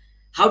 Yeah.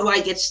 How do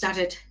I get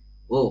started?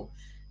 Oh,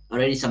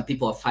 already some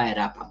people are fired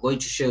up. I'm going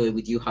to share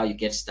with you how you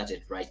get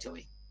started right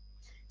away.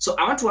 So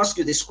I want to ask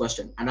you this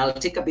question, and I'll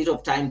take a bit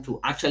of time to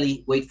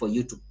actually wait for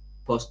you to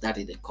post that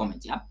in the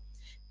comment. Yeah.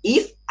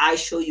 If I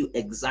show you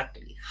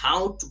exactly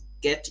how to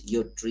get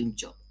your dream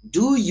job,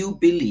 do you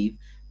believe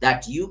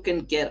that you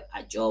can get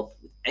a job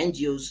with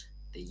NGOs,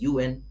 the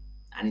UN,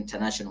 and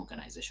international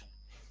organization?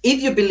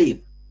 If you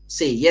believe,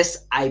 say,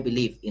 yes, I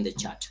believe in the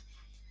chat.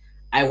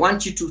 I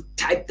want you to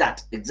type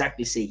that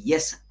exactly, say,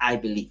 yes, I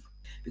believe.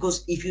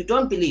 Because if you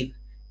don't believe,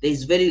 there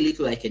is very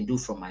little I can do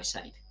from my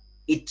side.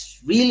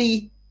 It's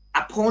really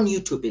upon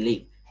you to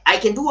believe. I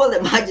can do all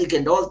the magic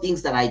and all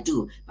things that I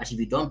do, but if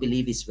you don't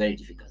believe, it's very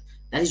difficult.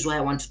 That is why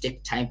I want to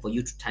take time for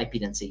you to type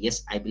it and say,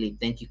 yes, I believe.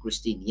 Thank you,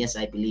 Christine. Yes,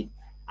 I believe.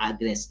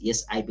 Agnes.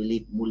 Yes, I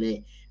believe.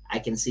 Mule. I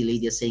can see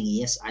Lydia saying,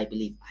 yes, I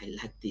believe. I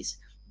like this.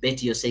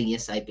 Betty, you're saying,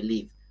 yes, I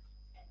believe.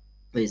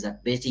 Where is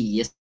that? Betty,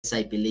 yes,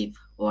 I believe.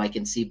 Or I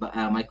can see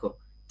Michael.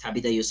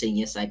 Tabitha, you're saying,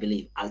 yes, I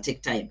believe. I'll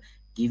take time.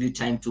 Give you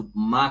time to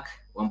mark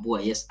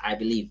Wambua. Yes, I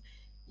believe.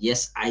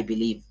 Yes, I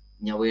believe.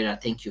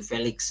 Nyawera, thank you.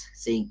 Felix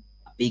saying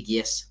a big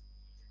yes.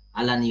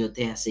 Alan, you're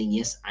there saying,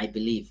 yes, I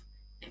believe.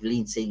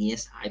 Evelyn saying,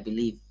 yes, I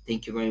believe.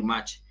 Thank you very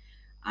much.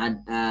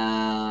 And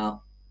my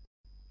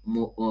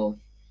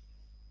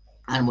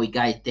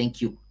guy,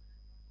 thank you.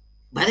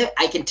 By the way,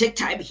 I can take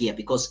time here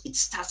because it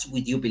starts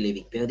with you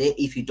believing. But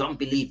if you don't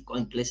believe,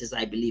 going places,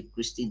 I believe.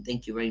 Christine,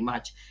 thank you very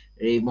much.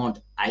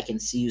 Raymond, I can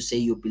see you say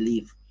you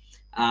believe.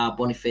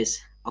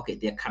 Boniface, okay,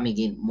 they're coming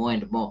in more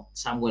and more.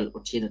 Samuel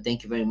Otieno,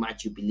 thank you very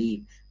much. You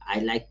believe. I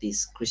like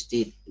this.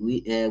 Christine,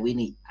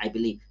 Winnie, I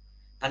believe.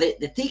 But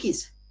the thing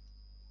is,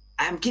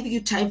 I'm giving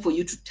you time for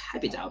you to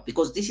type it out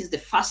because this is the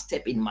first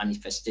step in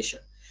manifestation.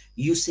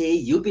 You say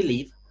you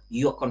believe,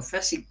 you're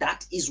confessing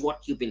that is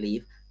what you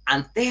believe,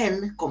 and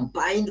then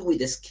combined with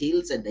the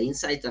skills and the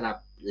insights that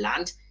I've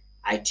learned,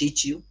 I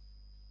teach you,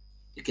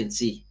 you can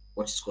see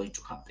what is going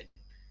to happen.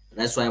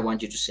 That's why I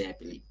want you to say I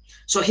believe.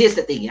 So here's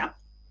the thing, yeah.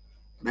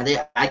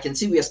 But I can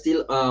see we are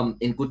still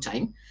in good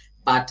time,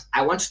 but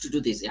I want you to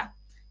do this, yeah.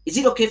 Is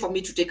it okay for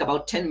me to take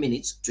about 10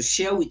 minutes to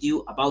share with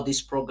you about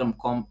this program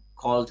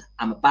called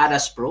I'm a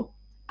Badass Pro?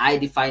 I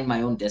define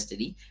my own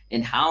destiny,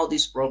 and how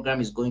this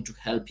program is going to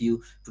help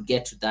you to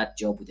get to that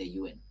job with the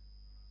UN,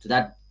 to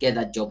that get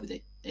that job with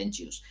the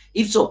NGOs.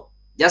 If so,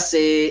 just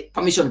say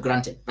permission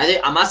granted. By the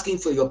way, I'm asking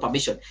for your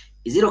permission.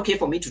 Is it okay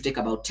for me to take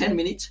about 10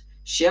 minutes,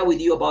 share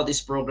with you about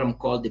this program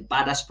called the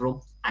Badass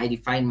Pro? I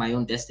define my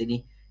own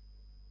destiny,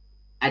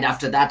 and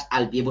after that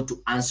I'll be able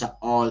to answer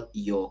all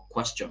your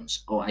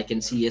questions. Oh, I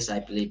can see, yes, I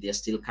believe they're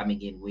still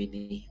coming in.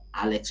 Winnie,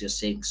 Alex, you're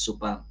saying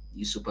super,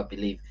 you super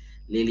believe.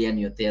 Lillian,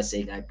 you're there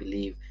saying I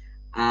believe.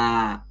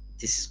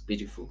 This is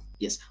beautiful.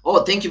 Yes.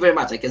 Oh, thank you very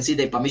much. I can see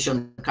the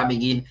permission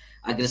coming in.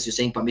 Agnes, you're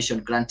saying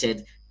permission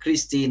granted.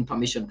 Christine,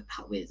 permission.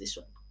 Where is this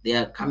one? They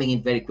are coming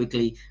in very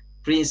quickly.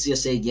 Prince, you're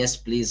saying yes,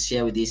 please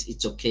share with this.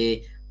 It's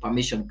okay.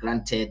 Permission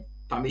granted.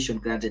 Permission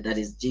granted. That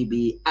is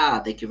GB.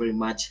 Thank you very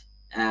much.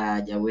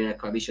 Jawera,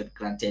 permission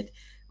granted.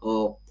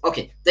 Oh,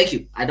 okay. Thank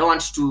you. I don't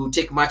want to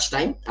take much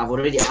time. I've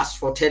already asked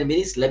for 10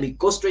 minutes. Let me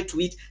go straight to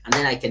it, and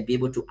then I can be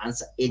able to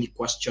answer any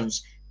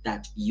questions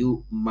that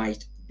you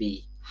might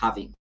be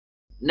having.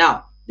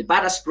 Now, the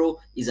Badass Pro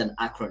is an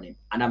acronym,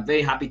 and I'm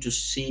very happy to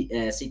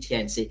sit here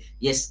and say,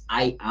 yes,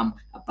 I am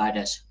a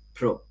Badass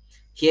Pro.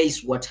 Here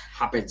is what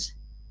happens.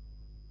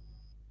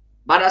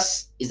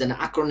 Badass is an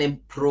acronym.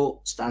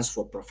 Pro stands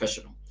for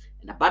professional.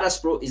 And a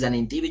Badass Pro is an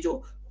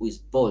individual who is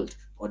bold,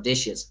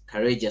 audacious,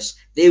 courageous.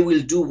 They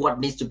will do what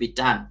needs to be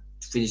done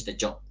to finish the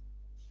job.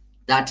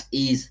 That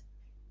is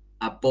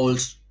a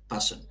bold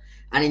person.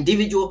 An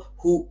individual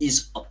who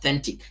is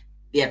authentic.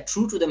 They are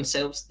true to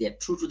themselves. They are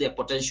true to their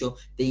potential.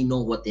 They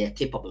know what they are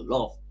capable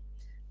of.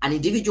 An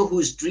individual who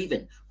is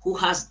driven, who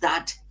has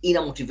that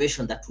inner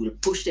motivation that will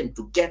push them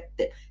to get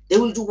there. They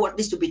will do what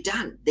needs to be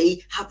done.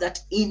 They have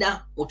that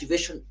inner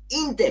motivation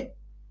in them,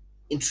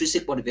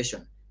 intrinsic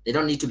motivation. They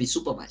don't need to be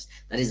supervised.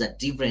 That is a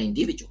different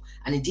individual.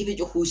 An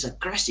individual who is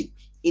aggressive.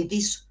 In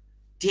this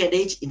day and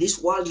age, in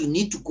this world, you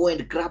need to go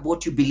and grab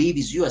what you believe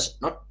is yours,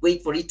 not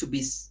wait for it to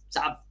be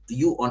served to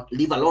you or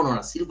live alone on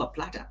a silver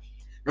platter.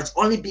 Not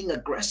only being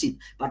aggressive,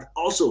 but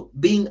also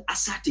being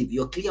assertive.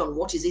 You're clear on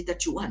what is it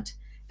that you want.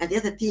 And the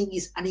other thing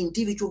is an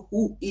individual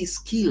who is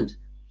skilled.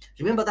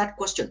 Remember that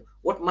question,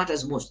 what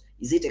matters most?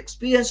 Is it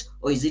experience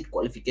or is it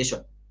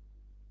qualification?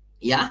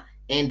 Yeah.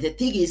 And the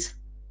thing is,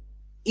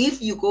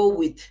 if you go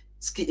with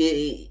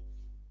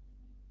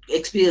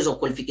experience or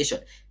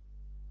qualification,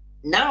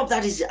 none of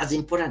that is as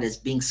important as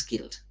being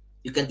skilled.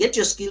 You can get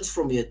your skills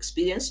from your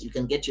experience, you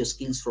can get your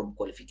skills from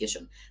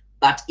qualification.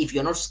 But if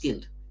you're not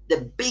skilled,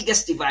 the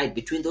biggest divide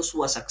between those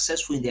who are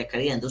successful in their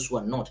career and those who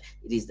are not,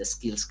 it is the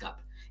skills gap.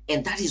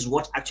 And that is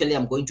what actually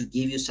I'm going to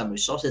give you some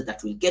resources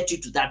that will get you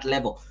to that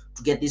level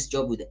to get this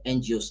job with the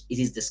NGOs. It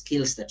is the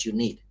skills that you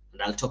need.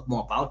 And I'll talk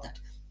more about that.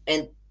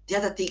 And the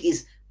other thing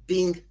is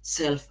being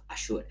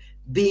self-assured,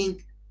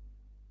 being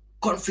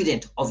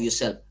confident of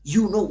yourself.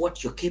 You know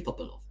what you're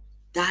capable of.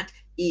 That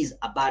is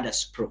a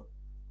Badass Pro.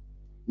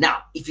 Now,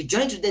 if you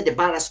join today the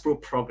Badass Pro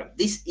program,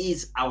 this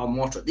is our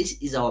motto. This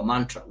is our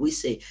mantra. We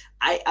say,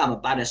 I am a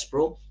Badass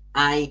Pro.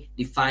 I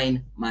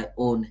define my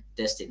own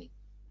destiny.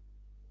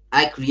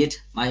 I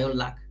create my own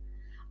luck.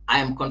 I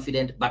am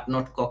confident but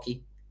not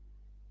cocky.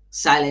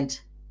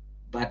 Silent,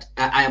 but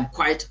I am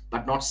quiet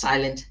but not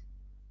silent.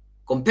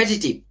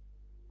 Competitive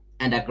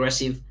and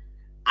aggressive.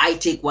 I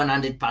take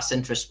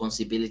 100%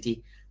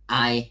 responsibility.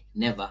 I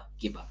never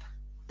give up.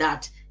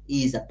 That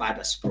is a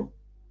Badass Pro.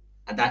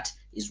 And that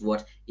is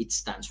what it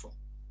stands for.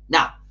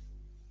 Now,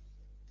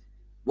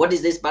 what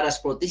is this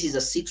Badass Pro? This is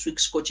a 6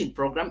 weeks coaching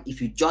program.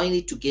 If you join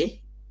it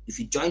today,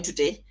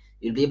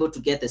 you'll be able to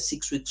get a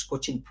 6 weeks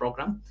coaching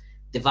program.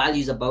 The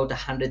value is about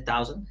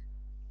 100,000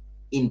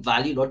 in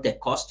value, not the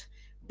cost,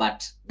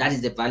 but that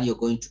is the value you're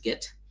going to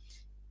get.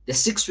 The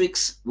 6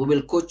 weeks, we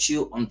will coach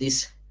you on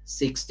these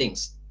 6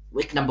 things.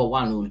 Week number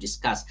 1, we will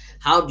discuss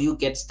how do you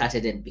get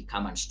started and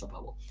become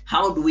unstoppable.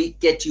 How do we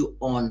get you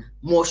on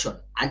motion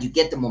and you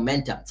get the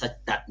momentum such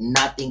that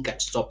nothing can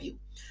stop you.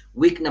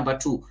 Week number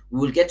 2, we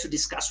will get to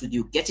discuss with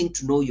you getting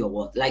to know your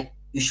worth. Like,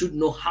 you should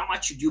know how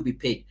much should you be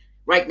paid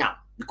right now,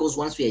 because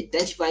once we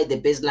identify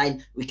the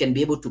baseline, we can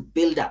be able to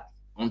build up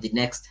on the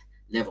next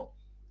level.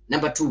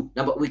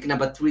 Week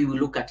number 3, we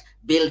look at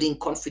building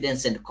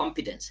confidence and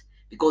competence,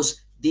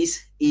 because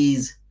this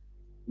is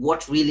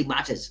what really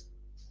matters.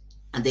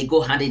 And they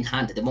go hand in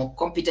hand. The more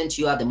competent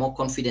you are, the more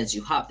confidence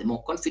you have. The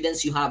more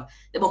confidence you have,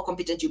 the more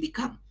competent you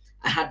become.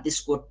 I had this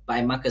quote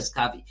by Marcus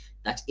Garvey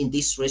that in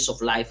this race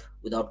of life,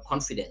 without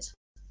confidence,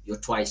 you're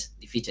twice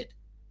defeated.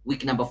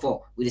 Week number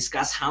 4, we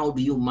discuss how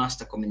do you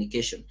master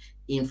communication,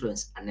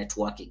 influence, and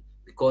networking,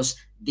 because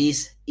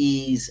these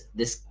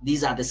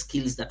are the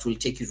skills that will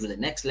take you to the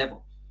next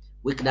level.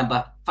 Week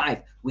number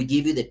 5, we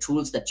give you the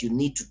tools that you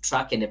need to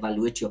track and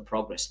evaluate your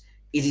progress.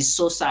 It is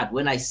so sad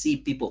when I see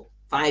people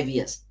 5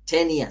 years,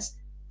 10 years,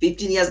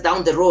 15 years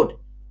down the road,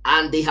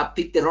 and they have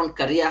picked the wrong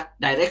career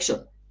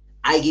direction.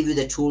 I give you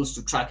the tools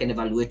to track and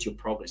evaluate your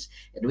progress.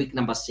 And week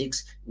number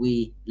 6,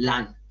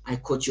 I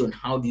coach you on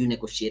how do you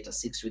negotiate a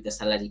 6-figure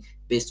salary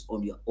based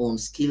on your own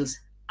skills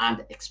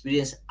and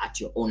experience at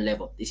your own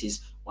level. This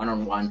is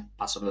one-on-one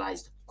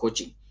personalized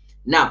coaching.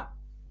 Now,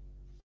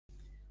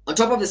 on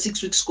top of the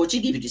 6 weeks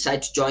coaching, if you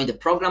decide to join the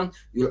program,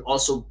 you'll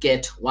also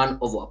get one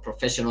of our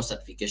professional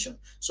certification.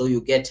 So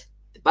you get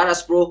the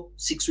Paras Pro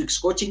 6 weeks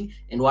coaching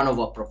and one of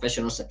our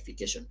professional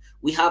certification.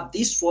 We have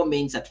these 4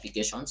 main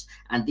certifications,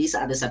 and these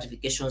are the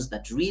certifications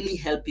that really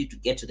help you to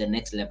get to the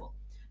next level.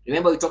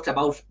 Remember, we talked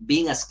about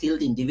being a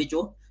skilled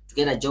individual to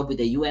get a job with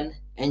the UN,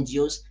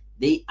 NGOs.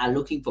 They are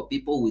looking for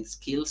people with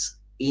skills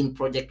in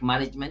project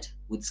management,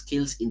 with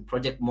skills in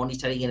project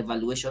monitoring and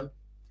evaluation.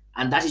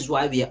 And that is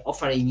why we are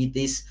offering you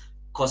this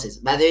courses.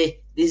 By the way,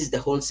 this is the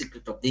whole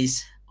secret of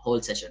this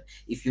whole session.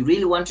 If you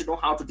really want to know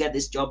how to get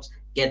these jobs,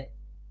 get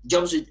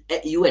jobs with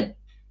UN,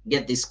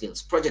 get these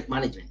skills: project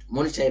management,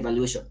 monitor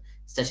evaluation,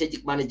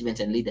 strategic management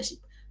and leadership,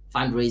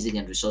 fundraising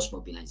and resource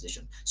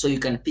mobilization. So you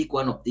can pick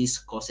one of these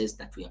courses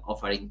that we are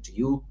offering to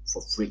you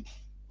for free.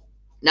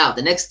 Now,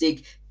 the next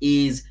thing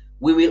is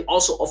we will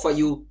also offer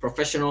you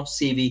professional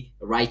CV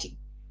writing.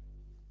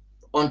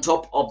 On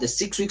top of the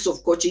 6 weeks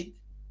of coaching,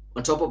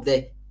 on top of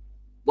the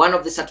one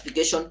of the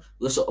certification,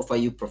 we also offer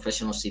you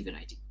professional CV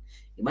writing.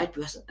 You might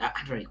be asking,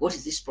 Andre, what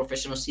is this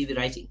professional CV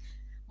writing?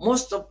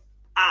 Most of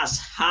us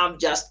have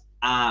just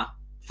a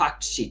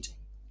fact sheet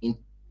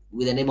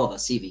with the name of a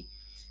CV.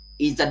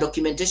 It's a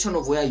documentation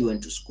of where you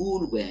went to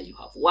school, where you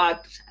have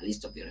worked, a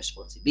list of your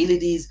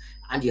responsibilities,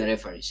 and your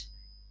referees.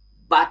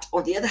 But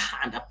on the other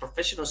hand, a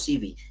professional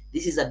CV,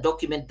 this is a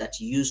document that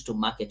you use to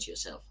market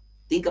yourself.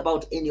 Think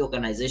about any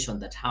organization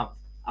that have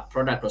a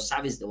product or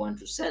service they want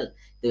to sell.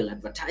 They'll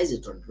advertise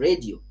it on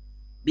radio,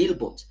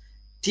 billboards,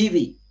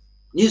 TV,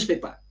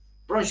 newspaper,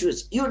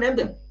 brochures, you name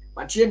them.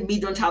 But you and me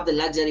don't have the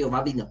luxury of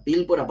having a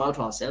billboard about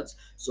ourselves.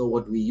 So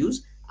what we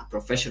use, a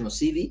professional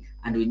CV,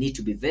 and we need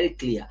to be very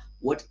clear,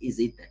 what is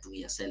it that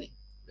we are selling?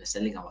 We're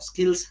selling our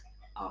skills,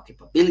 our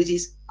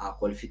capabilities, our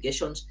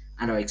qualifications,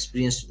 and our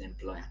experience to the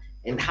employer.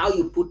 And how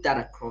you put that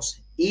across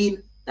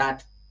in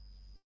that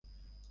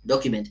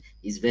document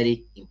is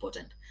very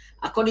important.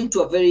 According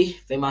to a very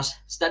famous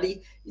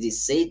study, it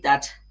is said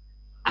that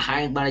a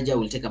hiring manager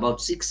will take about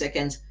 6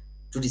 seconds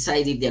to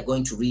decide if they're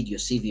going to read your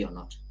CV or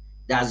not.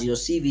 Does your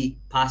CV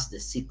pass the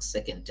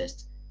 6-second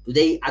test? Do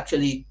they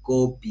actually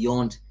go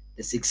beyond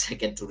the 6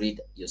 seconds to read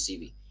your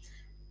CV?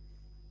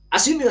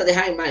 Assuming you're the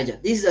hiring manager,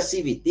 this is a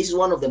CV. This is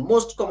one of the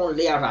most common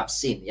layouts I've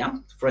seen. Yeah,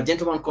 for a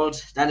gentleman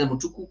called Daniel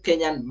Mutuku,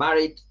 Kenyan,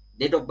 married,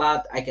 date of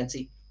birth, I can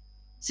see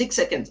 6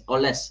 seconds or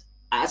less.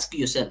 Ask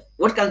yourself,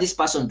 what can this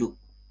person do?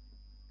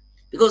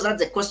 Because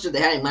that's the question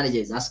the hiring manager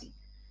is asking.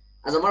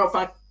 As a matter of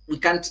fact, we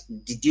can't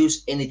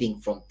deduce anything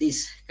from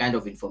this kind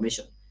of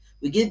information.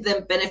 We give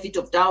them benefit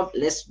of doubt.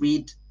 Let's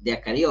read their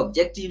career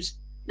objectives.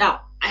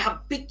 Now, I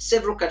have picked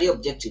several career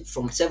objectives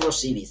from several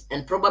CVs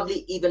and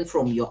probably even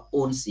from your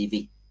own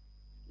CV.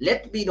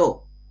 Let me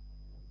know,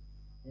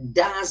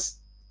 does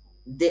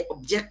the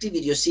objective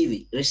in your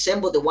CV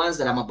resemble the ones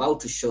that I'm about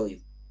to show you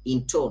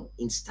in tone,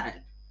 in style,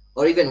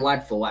 or even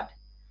word for word?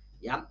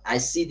 Yeah, I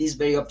see this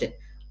very often.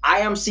 I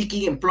am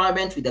seeking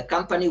employment with a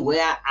company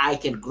where I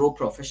can grow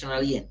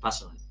professionally and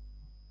personally.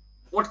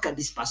 What can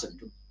this person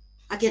do?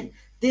 Again,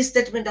 this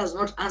statement does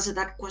not answer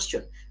that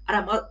question.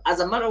 And as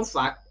a matter of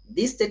fact,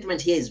 this statement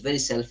here is very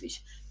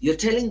selfish. You're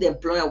telling the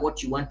employer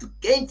what you want to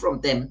gain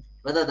from them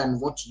rather than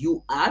what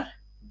you are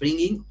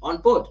bringing on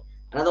board.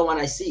 Another one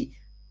I see,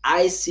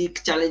 I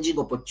seek challenging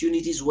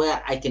opportunities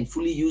where I can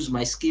fully use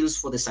my skills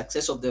for the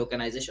success of the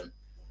organization.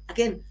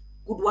 Again,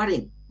 good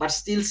wording, but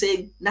still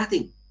saying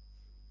nothing.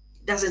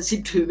 It doesn't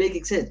seem to be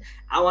making sense.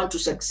 I want to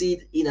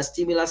succeed in a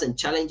stimulus and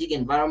challenging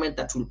environment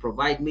that will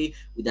provide me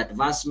with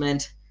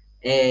advancement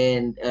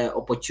and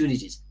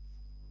opportunities.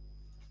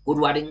 Good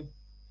wording,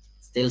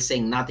 still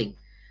saying nothing.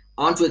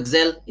 I want to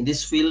excel in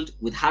this field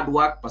with hard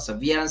work,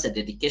 perseverance, and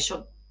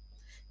dedication.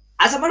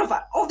 As a matter of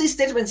fact, all these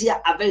statements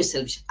here are very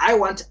selfish. I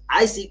want,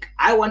 I seek,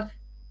 I want.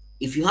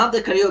 If you have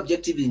the career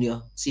objective in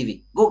your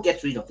CV, go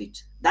get rid of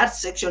it. That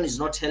section is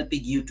not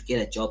helping you to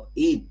get a job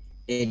in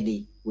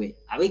any way.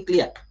 Are we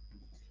clear?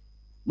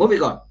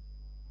 Moving on.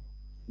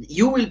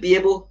 You will be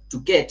able to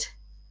get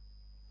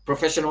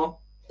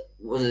professional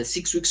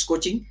 6 weeks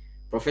coaching,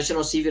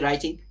 professional CV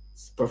writing,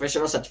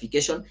 professional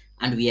certification,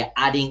 and we are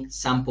adding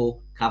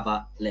sample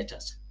cover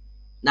letters.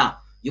 Now,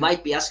 you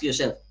might be asking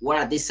yourself, what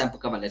are these sample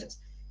cover letters?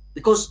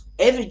 Because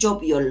every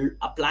job you're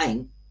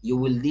applying, you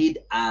will need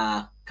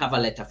a cover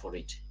letter for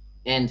it.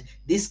 And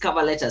these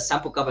cover letters,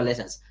 sample cover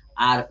letters,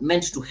 are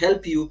meant to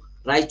help you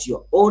write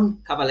your own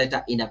cover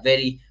letter in a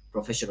very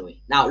professional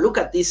way. Now, look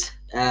at this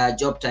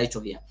job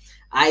title here.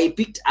 I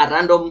picked a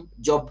random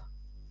job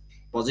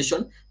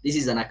position. This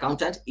is an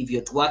accountant. If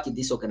you're to work in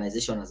this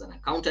organization as an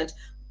accountant,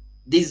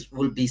 these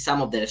will be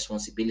some of the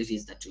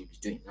responsibilities that you'll be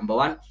doing. Number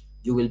one,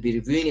 you will be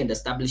reviewing and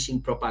establishing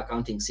proper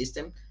accounting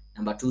system.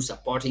 Number two,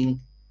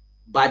 supporting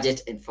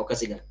budget and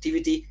focusing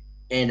activity.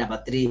 And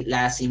number three,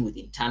 liaising with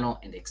internal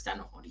and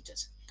external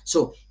auditors.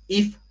 So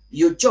if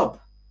your job,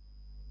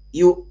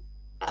 if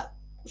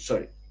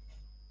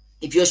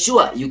you're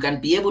sure you can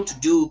be able to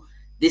do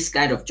this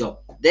kind of job,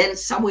 Then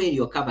somewhere in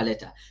your cover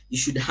letter, you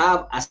should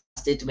have a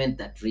statement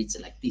that reads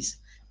like this: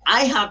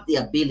 I have the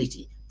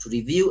ability to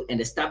review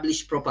and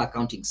establish proper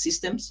accounting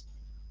systems.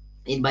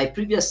 In my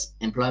previous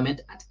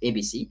employment at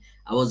ABC,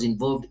 I was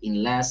involved in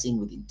liaising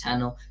with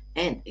internal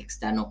and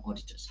external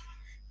auditors.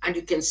 And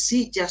you can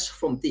see just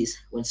from this,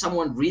 when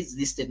someone reads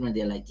this statement,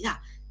 they're like, yeah,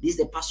 this is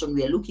the person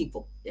we are looking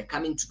for. They're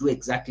coming to do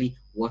exactly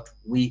what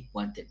we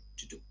wanted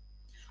to do.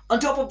 On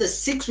top of the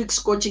 6 weeks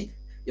coaching,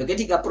 you're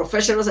getting a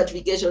professional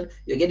certification,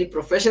 you're getting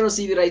professional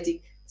CV writing,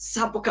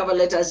 sample cover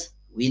letters.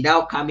 We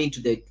now come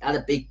into the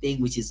other big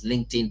thing, which is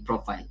LinkedIn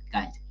profile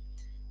guide.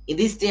 In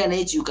this day and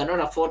age, you cannot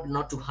afford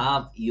not to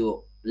have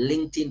your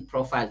LinkedIn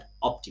profile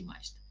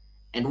optimized.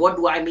 And what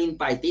do I mean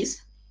by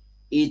this?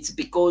 It's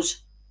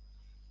because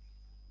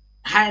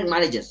hiring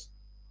managers,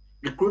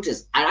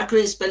 recruiters are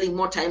actually spending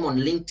more time on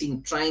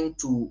LinkedIn trying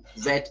to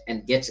vet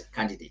and get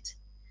candidates.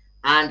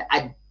 And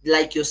I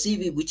like your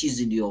CV, which is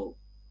in your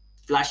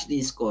flash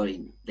disk or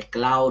in the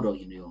cloud or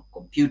in your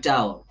computer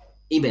or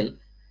email,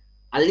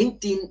 a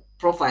LinkedIn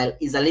profile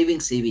is a living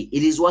CV.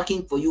 It is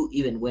working for you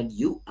even when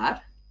you are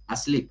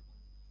asleep.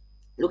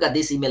 Look at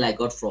this email I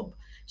got from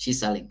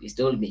Shisaling. He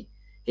told me,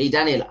 hey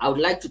Daniel, I would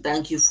like to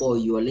thank you for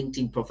your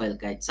LinkedIn profile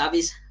guide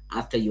service.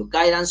 After your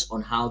guidance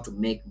on how to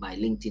make my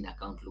LinkedIn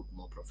account look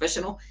more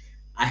professional,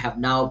 I have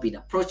now been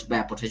approached by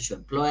a potential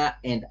employer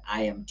and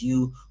I am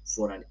due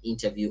for an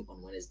interview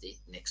on Wednesday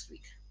next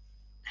week.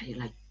 And you're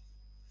like,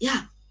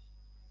 yeah,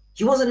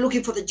 he wasn't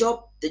looking for the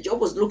job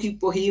was looking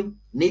for him.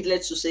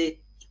 Needless to say,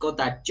 he got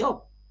that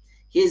job.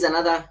 Here's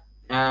another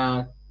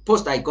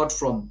post I got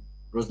from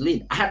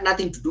Rosalind. I had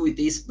nothing to do with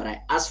this, but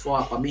I asked for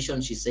her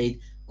permission. She said,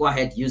 go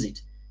ahead, use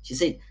it. She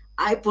said,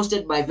 I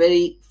posted my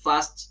very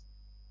first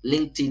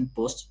LinkedIn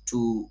post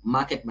to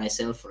market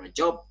myself for a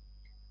job.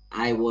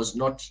 I was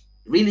not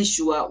really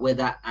sure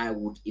whether I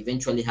would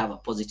eventually have a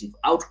positive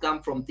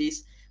outcome from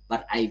this,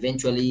 but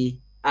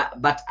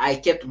but I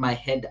kept my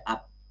head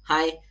up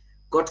high,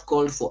 got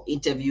called for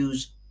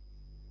interviews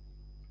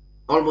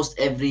almost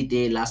every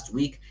day last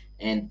week,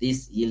 and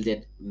this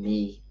yielded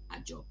me a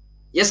job.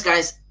 Yes,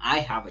 guys, I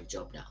have a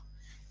job now.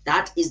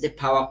 That is the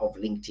power of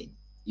LinkedIn.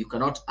 You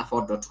cannot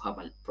afford not to have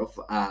a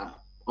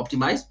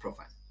optimized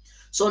profile.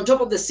 So on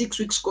top of the 6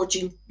 weeks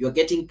coaching, you're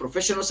getting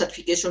professional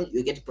certification,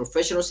 you're getting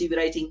professional CV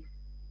writing,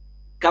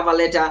 cover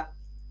letter,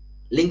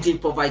 LinkedIn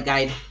profile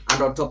guide,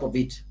 and on top of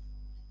it,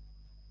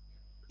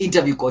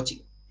 interview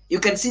coaching. You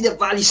can see the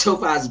value so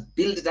far has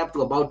built it up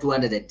to about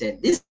 210.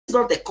 This is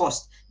not the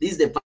cost. This is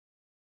the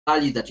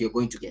value that you're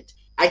going to get.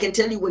 I can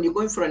tell you, when you're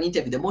going for an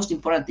interview, the most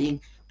important thing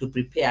to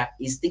prepare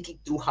is thinking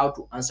through how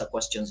to answer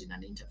questions in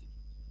an interview.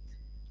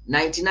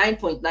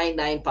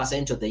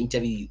 99.99% of the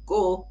interview you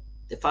go,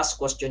 the first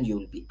question you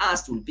will be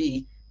asked will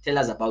be, tell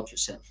us about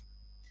yourself.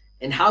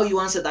 And how you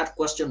answer that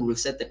question will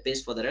set the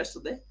pace for the rest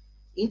of the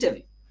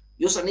interview.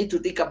 You also need to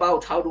think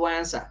about, how do I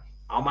answer?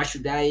 How much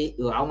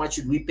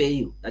should we pay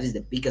you? That is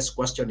the biggest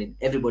question in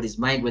everybody's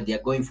mind when they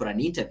are going for an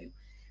interview.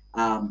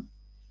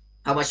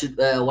 Why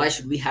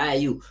should we hire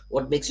you?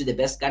 What makes you the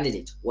best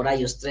candidate? What are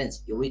your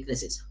strengths, your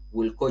weaknesses?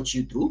 We'll coach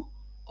you through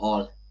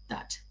all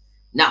that.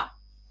 Now,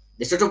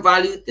 the total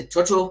value, the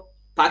total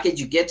package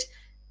you get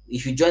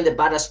if you join the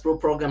Badass Pro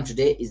program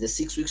today is the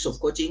 6 weeks of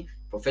coaching,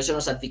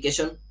 professional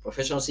certification,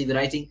 professional CV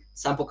writing,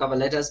 sample cover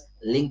letters,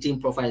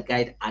 LinkedIn profile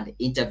guide, and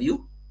interview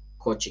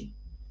coaching.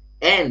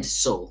 And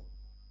so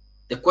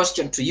the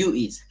question to you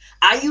is,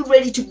 are you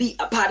ready to be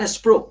a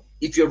Badass Pro?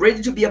 If you're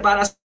ready to be a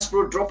Badass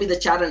Pro, drop in the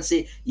chat and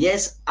say,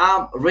 yes,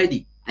 I'm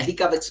ready. I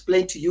think I've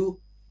explained to you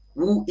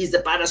who is the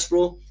Badass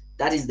Pro.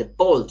 That is the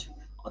bold,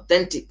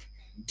 authentic,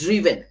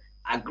 driven,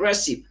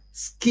 aggressive,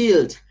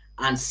 skilled,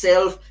 and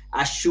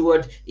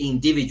self-assured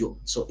individual.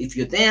 So if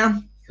you're there,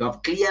 you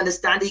have clear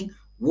understanding.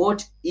 Are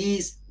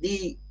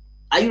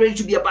you ready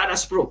to be a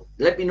Badass Pro?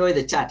 Let me know in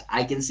the chat.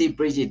 I can see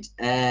Bridget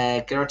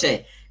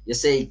Kerote. You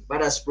say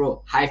Badass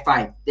Pro, high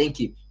five. Thank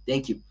you.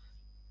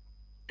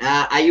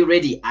 Are you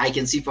ready? I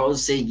can see Paul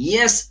saying,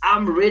 yes,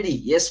 I'm ready.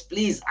 Yes,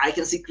 please. I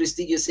can see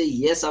Christine, you say,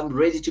 yes, I'm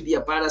ready to be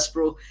a Badass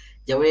Pro.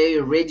 Jaway,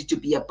 you're ready to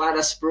be a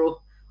Badass Pro.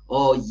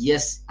 Oh,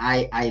 yes,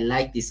 I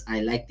like this. I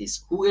like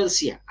this. Who else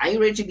here? Are you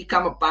ready to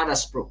become a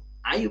Badass Pro?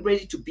 Are you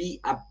ready to be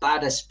a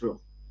Badass Pro?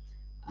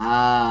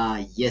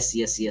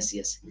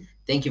 Yes.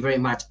 Thank you very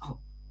much. Oh,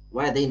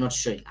 why are they not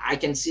showing? I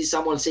can see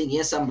someone saying,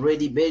 yes, I'm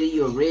ready. Mary,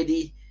 you're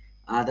ready.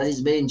 That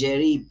is Mary and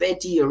Jerry.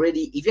 Betty, you're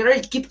ready. If you're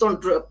ready, keep on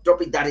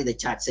dropping that in the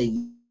chat,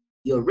 saying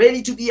you're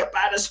ready to be a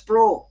Badass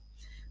Pro.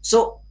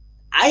 So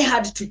I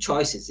had two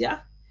choices, yeah?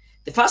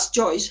 The first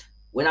choice,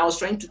 when I was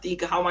trying to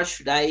think how much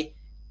should I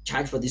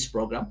charge for this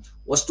program,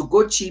 was to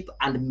go cheap,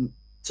 and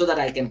so that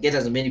I can get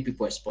as many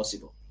people as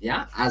possible.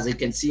 Yeah, as you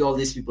can see all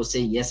these people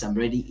saying, yes, I'm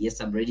ready, yes,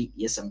 I'm ready,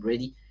 yes, I'm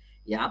ready.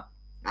 Yeah,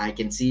 I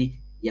can see,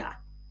 yeah.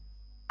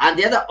 And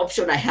the other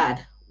option I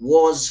had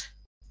was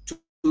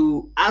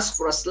to ask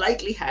for a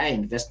slightly higher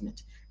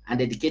investment and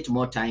dedicate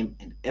more time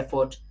and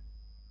effort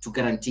to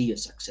guarantee your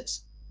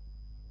success.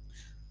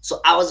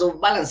 So I was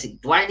balancing,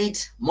 do I need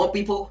more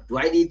people? Do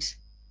I need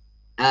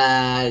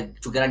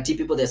to guarantee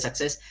people their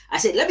success. I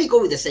said, let me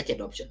go with the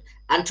second option.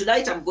 And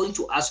tonight I'm going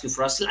to ask you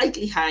for a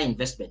slightly higher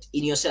investment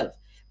in yourself.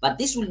 But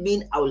this will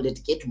mean I will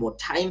dedicate more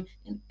time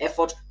and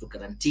effort to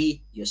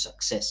guarantee your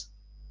success.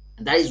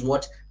 And that is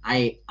what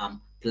I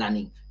am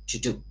planning to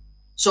do.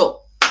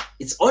 So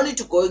it's only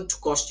going to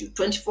cost you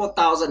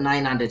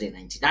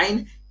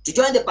 24,999 to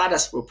join the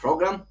Badass Pro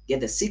program,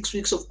 get the 6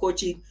 weeks of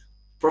coaching,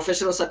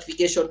 professional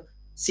certification,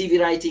 CV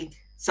writing,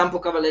 sample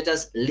cover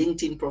letters,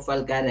 LinkedIn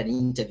profile guide, and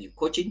interview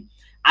coaching.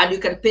 And you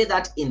can pay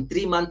that in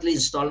 3 monthly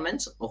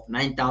installments of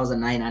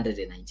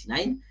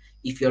 9,999.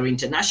 If you're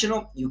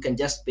international, you can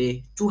just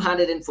pay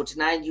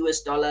 249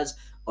 US dollars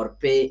or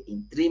pay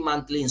in 3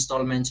 monthly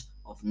installments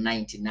of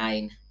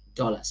 $99.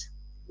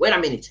 Wait a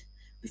minute.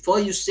 Before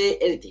you say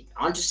anything,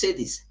 I want to say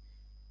this.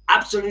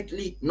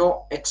 Absolutely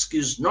no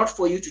excuse not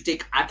for you to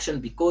take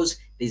action, because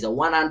there's a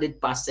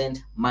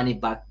 100% money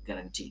back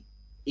guarantee.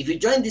 If you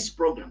join this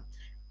program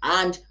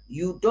and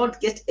you don't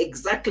get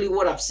exactly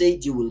what I've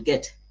said you will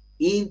get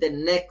in the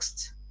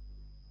next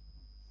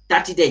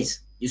 30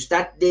 days, you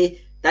start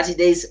day 30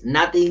 days,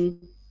 nothing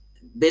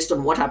based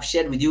on what I've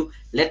shared with you,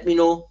 let me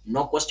know.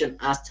 No question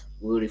asked.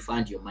 We'll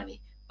refund your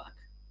money back.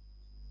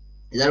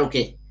 Is that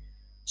okay?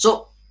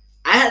 So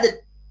I had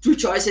the two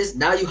choices.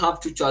 Now you have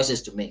two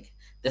choices to make.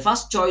 The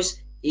first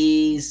choice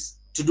is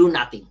to do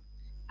nothing.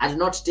 I do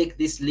not take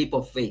this leap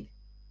of faith,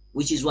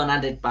 which is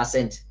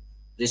 100%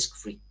 risk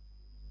free.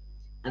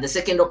 And the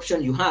second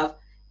option you have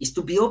is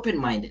to be open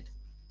minded.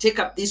 Take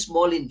up this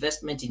small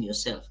investment in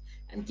yourself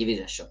and give it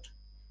a shot.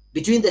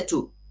 Between the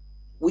two,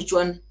 which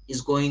one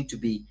is going to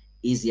be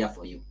easier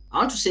for you? I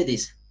want to say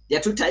this. There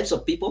are two types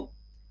of people,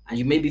 and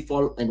you maybe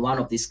fall in one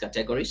of these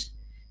categories.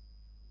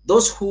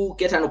 Those who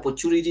get an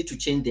opportunity to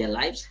change their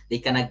lives, they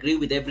can agree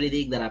with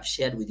everything that I've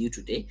shared with you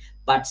today,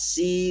 but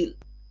still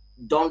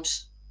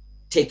don't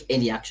take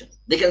any action.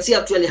 They can see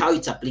actually how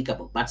it's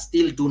applicable, but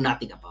still do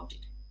nothing about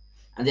it.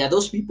 And there are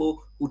those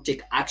people who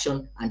take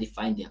action and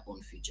define their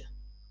own future.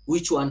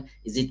 Which one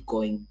is it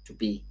going to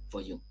be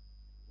for you?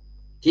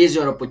 Here's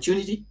your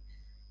opportunity.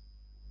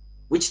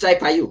 Which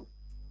type are you?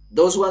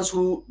 Those ones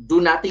who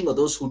do nothing, or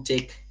those who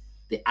take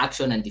the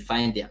action and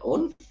define their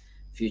own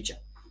future?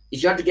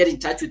 If you want to get in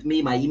touch with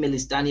me, my email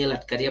is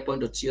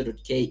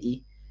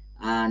daniel@careerpoint.co.ke.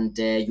 And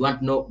you want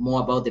to know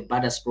more about the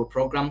Badass Pro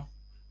program,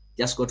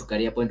 just go to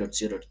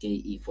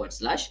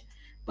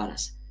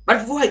careerpoint.co.ke/Badass. But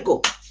before I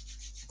go,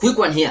 quick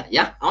one here.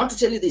 Yeah, I want to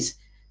tell you this.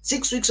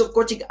 6 weeks of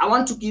coaching. I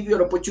want to give you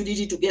an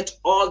opportunity to get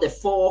all the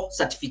 4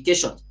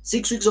 certifications.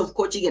 6 weeks of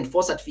coaching and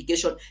 4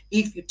 certification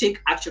if you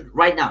take action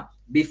right now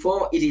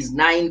before it is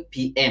 9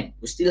 p.m.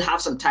 We still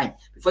have some time.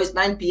 Before it's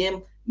 9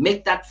 p.m.,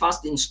 make that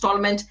first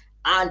installment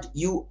and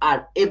you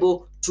are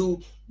able to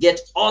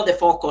get all the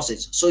 4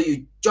 courses. So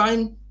you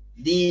join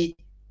the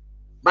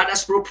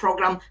Badass Pro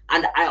program,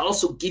 and I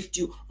also gift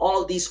you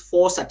all these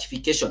 4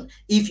 certification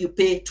if you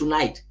pay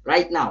tonight,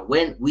 right now,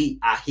 when we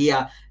are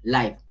here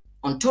live.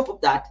 On top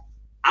of that,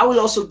 I will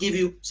also give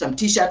you some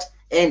t-shirt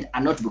and a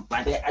notebook.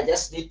 But I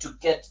just need to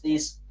get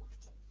this.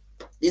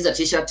 This is a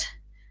t-shirt.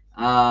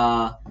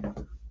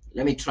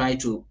 Let me try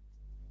to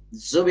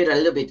zoom it a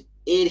little bit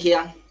in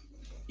here.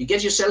 You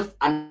get yourself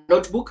a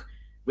notebook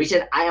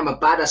written "I am a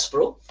Badass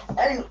Pro,"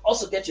 and you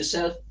also get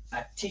yourself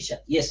a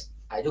t-shirt. Yes,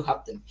 I do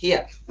have them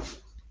here.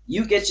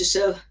 You get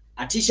yourself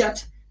a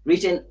t-shirt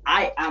written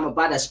 "I am a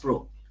Badass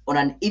Pro." On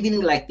an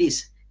evening like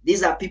this,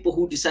 these are people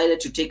who decided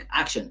to take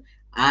action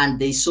and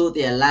they saw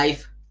their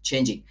life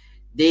changing.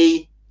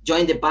 They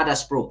joined the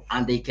Badass Pro,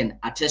 and they can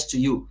attest to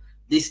you.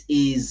 This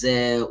is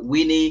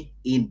Winnie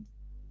in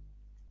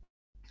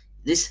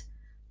this.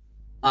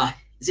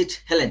 Is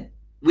it Helen?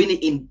 Winnie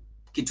in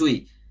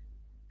Kitui,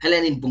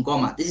 Helen in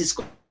Bungoma. This is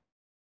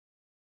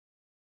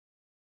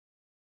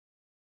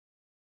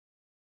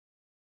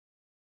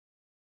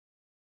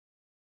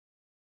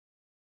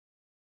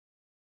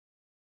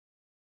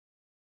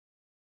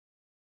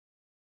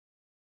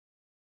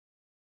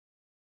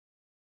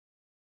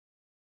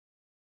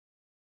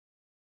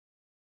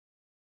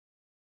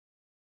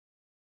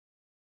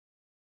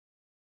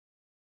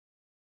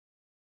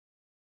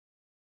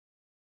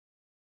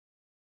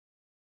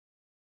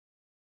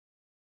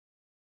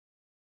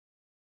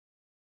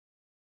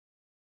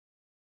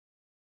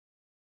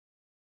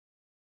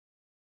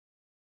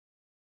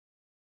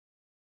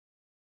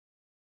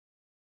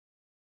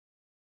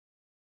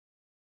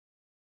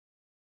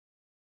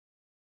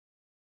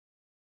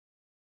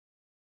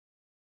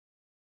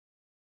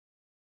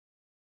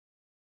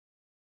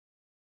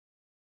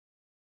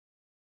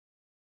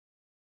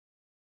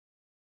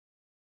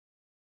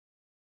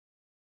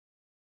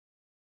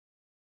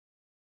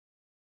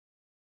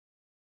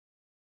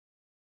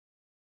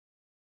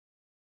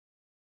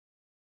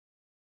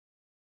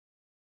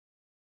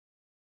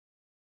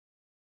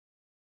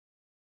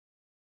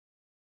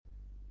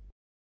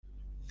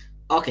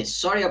okay.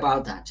 Sorry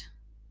about that.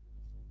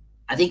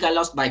 I think I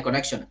lost my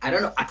connection. I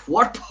don't know at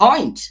what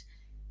point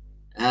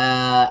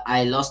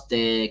I lost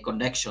the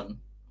connection.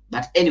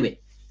 But anyway,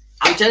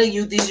 I'm telling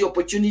you, this is your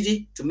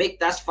opportunity to make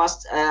that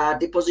first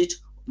deposit,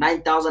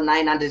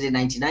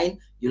 9,999.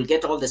 you'll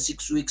get all the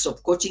 6 weeks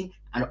of coaching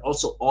and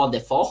also all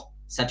the 4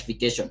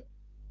 certification.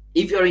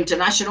 If you're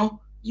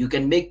international, you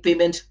can make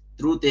payment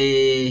through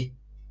the,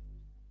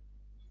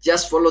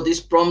 just follow this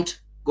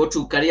prompt, go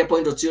to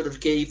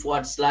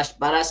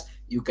careerpoint.co.ke/Baras.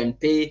 You can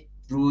pay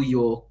through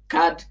your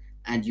card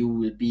and you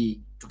will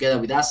be together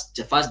with us.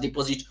 The first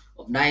deposit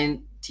of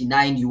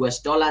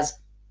 $99,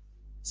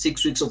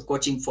 6 weeks of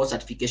coaching, 4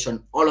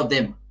 certification, all of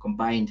them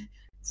combined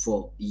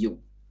for you.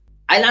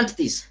 I learned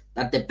this,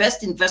 that the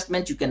best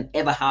investment you can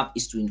ever have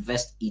is to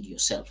invest in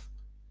yourself.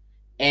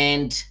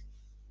 And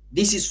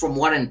this is from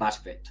Warren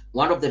Buffett,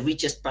 one of the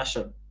richest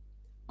person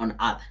on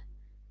earth.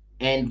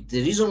 And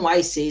the reason why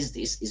he says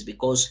this is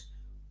because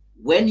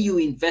when you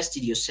invest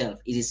in yourself,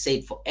 it is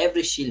said for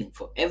every shilling,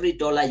 for every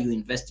dollar you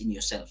invest in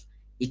yourself,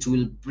 it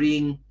will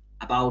bring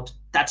about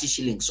 30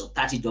 shillings or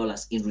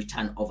 $30 in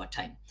return over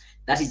time.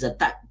 That is a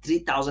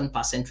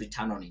 3,000%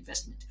 return on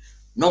investment.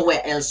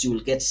 Nowhere else you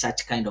will get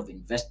such kind of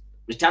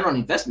return on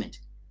investment.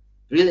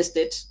 Real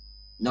estate,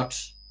 not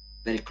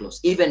very close.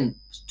 Even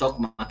stock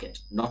market,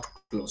 not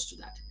close to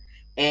that.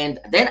 And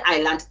then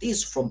I learned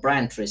this from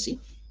Brian Tracy,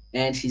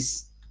 and he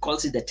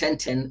calls it the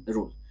 10-10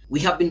 rule. We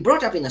have been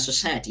brought up in a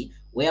society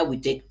where we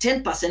take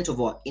 10%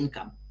 of our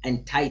income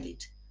and tithe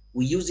it.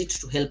 We use it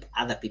to help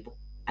other people.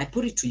 I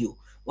put it to you,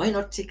 why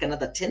not take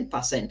another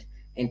 10%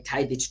 and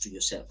tithe it to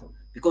yourself?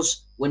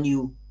 Because when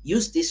you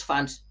use this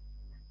fund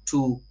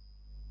to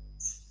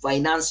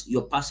finance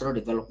your personal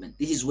development,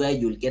 this is where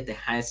you'll get the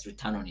highest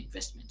return on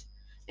investment.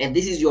 And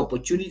this is your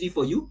opportunity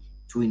for you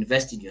to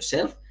invest in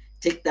yourself.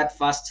 Take that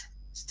first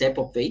step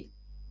of faith.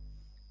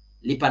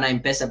 Lipa na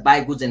M-Pesa,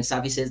 buy goods and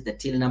services. The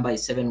till number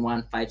is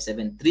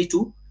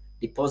 715732.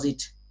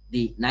 Deposit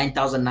the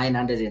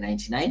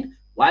 9,999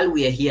 while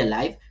we are here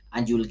live,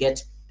 and you'll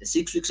get the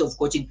 6 weeks of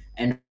coaching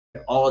and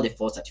all the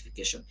 4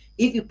 certification.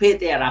 If you pay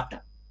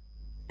thereafter,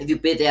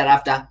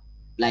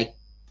 like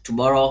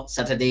tomorrow,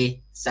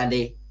 Saturday,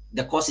 Sunday,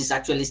 the course is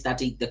actually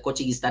starting, the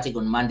coaching is starting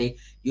on Monday,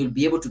 you'll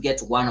be able to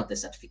get one of the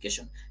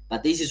certification.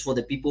 But this is for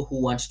the people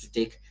who want to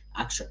take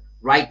action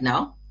right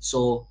now,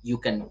 so you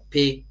can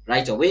pay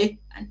right away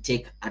and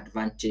take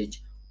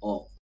advantage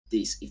of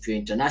this. If you're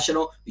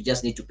international, you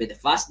just need to pay the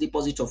first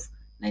deposit of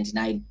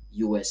 $99.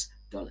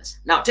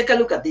 Now take a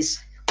look at this.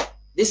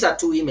 These are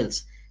 2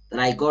 emails that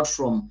I got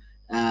from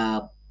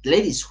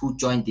ladies who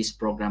joined this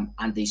program,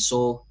 and they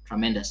saw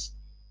tremendous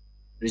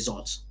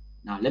results.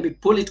 Now let me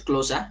pull it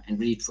closer and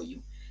read it for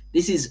you.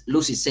 This is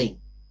Lucy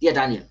saying, "Dear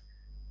Daniel,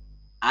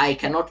 I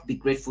cannot be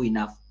grateful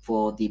enough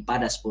for the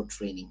Badass Sport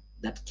training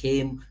that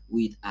came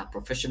with a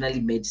professionally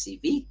made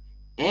CV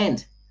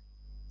and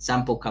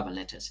sample cover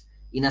letters.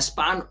 In a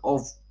span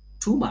of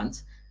 2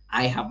 months,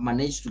 I have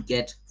managed to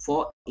get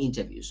 4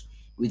 interviews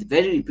with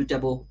very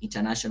reputable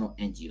international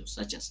NGOs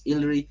such as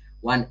ILRI,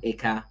 One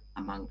Acre,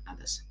 among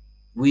others.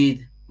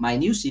 With my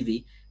new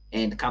CV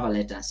and cover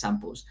letter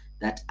samples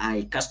that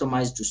I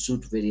customized to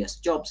suit various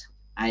jobs,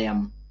 I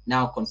am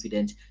now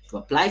confident to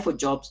apply for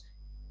jobs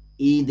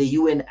in the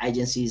UN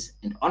agencies,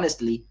 and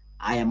honestly,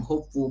 I am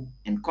hopeful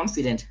and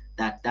confident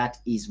that that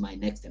is my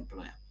next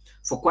employer.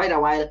 For quite a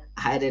while,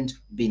 I hadn't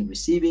been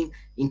receiving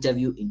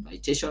interview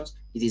invitations.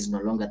 It is no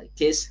longer the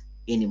case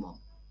anymore.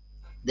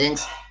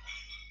 Thanks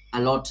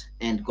a lot,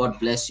 and God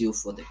bless you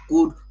for the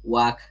good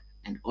work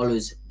and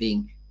always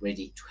being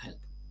ready to help."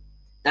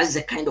 That is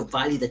the kind of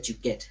value that you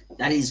get.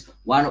 That is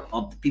one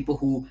of the people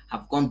who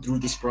have gone through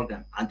this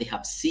program and they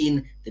have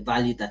seen the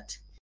value that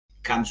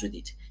comes with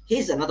it.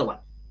 Here's another one.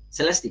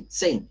 Celestine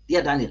saying,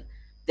 "Dear Daniel,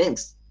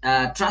 thanks.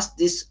 Trust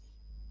this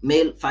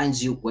mail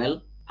finds you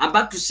well. I'm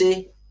back to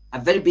say a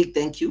very big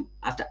thank you.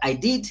 After I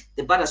did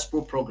the Badass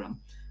Pro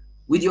program,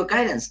 with your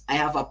guidance, I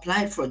have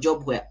applied for a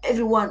job where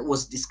everyone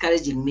was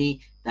discouraging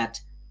me that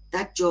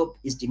that job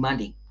is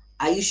demanding.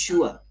 Are you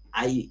sure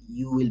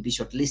you will be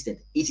shortlisted,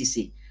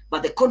 etc.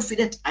 But the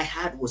confidence I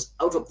had was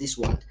out of this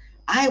world.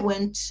 I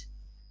went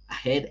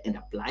ahead and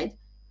applied.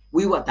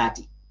 We were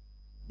 30.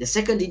 The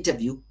second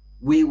interview,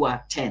 we were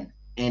 10,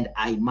 and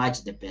I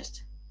matched the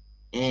best.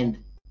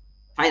 And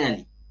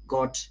finally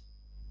got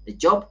the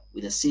job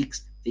with a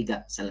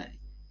 6-figure salary.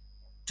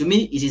 To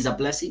me, it is a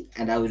blessing,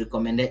 and I would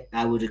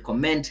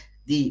recommend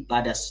the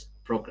Badass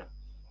program.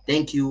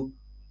 Thank you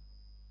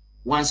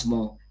once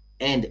more,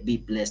 and be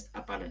blessed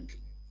abundantly."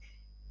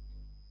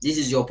 This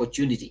is your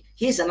opportunity.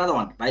 Here's another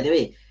one. By the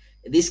way,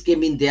 this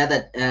came in the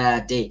other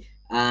day,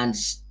 and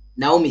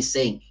Naomi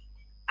saying,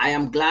 "I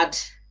am glad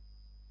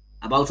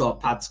about our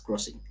paths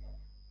crossing.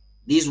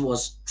 This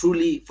was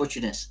truly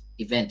fortunate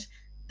event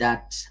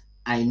that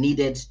I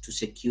needed to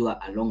secure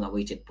a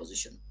long-awaited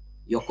position.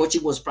 Your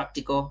coaching was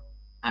practical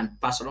and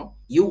personal.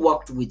 You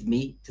worked with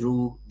me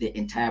through the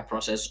entire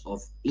process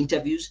of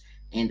interviews,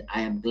 and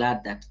I am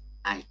glad that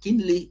I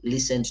keenly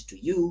listened to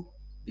you,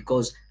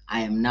 because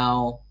I am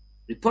now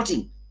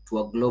reporting to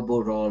a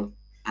global role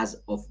as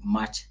of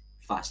March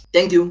 1st.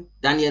 Thank you,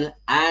 Daniel,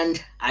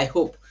 and I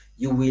hope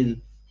you will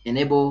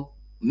enable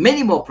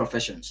many more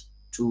professions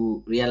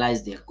to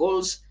realize their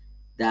goals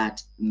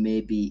that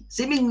may be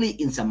seemingly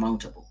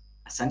insurmountable.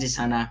 Asante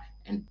sana,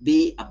 and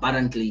be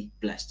abundantly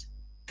blessed.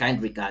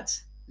 Kind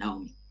regards,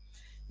 Naomi.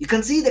 You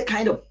can see the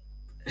kind of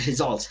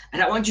results,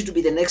 and I want you to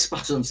be the next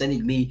person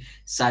sending me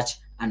such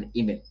an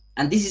email.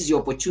 And this is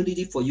your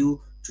opportunity for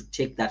you to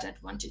take that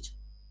advantage.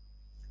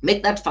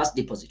 Make that first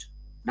deposit,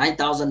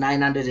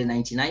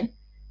 9,999.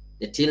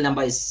 The till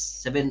number is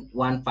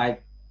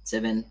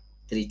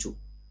 715732.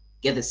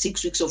 Get the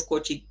 6 weeks of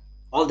coaching,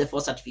 all the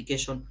 4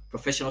 certification,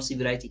 professional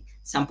CV writing,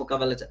 sample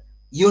cover letter,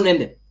 you name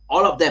them,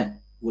 all of them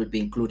will be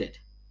included.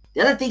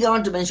 The other thing I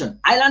want to mention,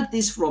 I learned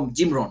this from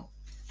Jim Rohn,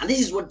 and this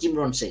is what Jim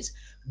Rohn says.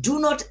 Do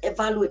not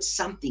evaluate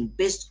something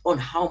based on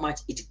how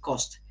much it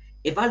costs.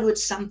 Evaluate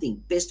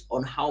something based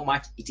on how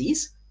much it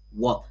is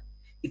worth.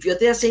 If you're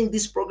there saying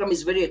this program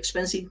is very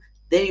expensive,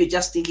 then you're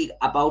just thinking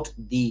about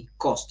the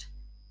cost.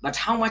 But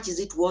how much is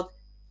it worth?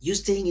 You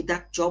staying in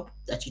that job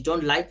that you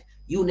don't like,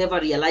 you never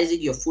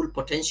realizing your full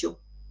potential.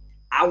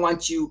 I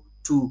want you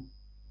to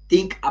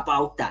think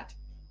about that.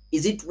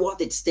 Is it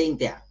worth it staying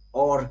there?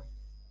 Or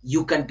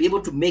you can be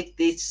able to make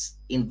this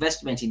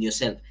investment in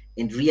yourself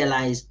and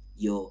realize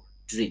your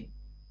dream.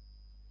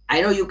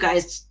 I know you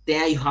guys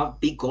there, you have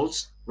big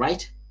goals,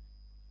 right?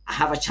 I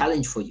have a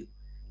challenge for you.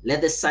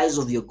 Let the size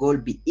of your goal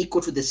be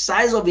equal to the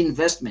size of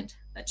investment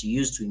that you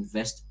use to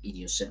invest in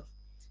yourself.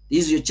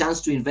 This is your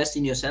chance to invest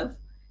in yourself.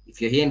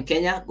 If you're here in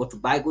Kenya, go to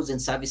buy goods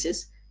and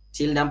services,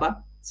 till number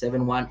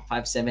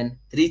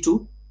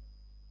 715732.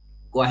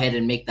 Go ahead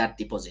and make that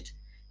deposit,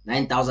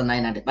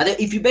 9,900. But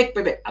if you make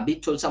payment, I've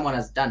been told someone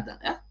has done that.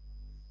 Yeah?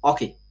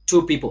 Okay,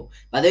 2 people.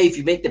 But then if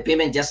you make the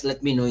payment, just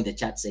let me know in the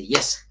chat. Say,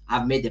 yes,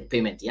 I've made the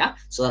payment, yeah?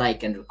 So that I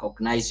can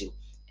recognize you.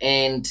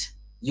 And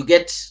you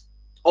get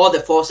all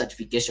the 4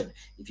 certification.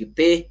 If you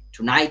pay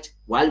tonight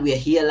while we are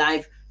here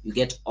live, you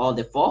get all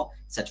the 4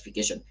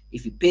 certification.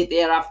 If you pay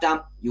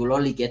thereafter, you will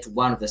only get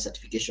one of the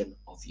certification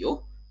of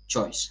your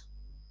choice.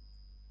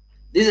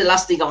 This is the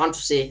last thing I want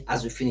to say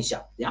as we finish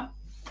up. Yeah,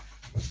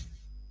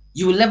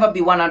 you will never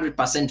be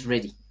 100%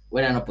 ready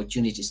when an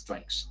opportunity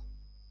strikes,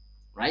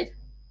 right?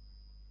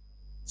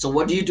 So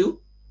what do?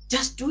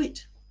 Just do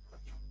it.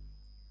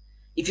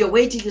 If you're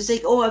waiting, you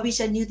say, oh, I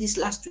wish I knew this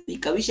last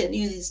week, I wish I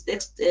knew this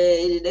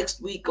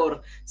next week,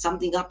 or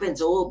something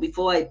happens, oh,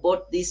 before I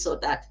bought this or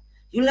that.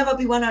 You'll never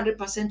be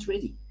 100%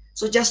 ready.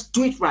 So just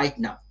do it right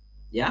now.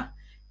 Yeah.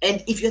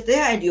 And if you're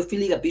there and you're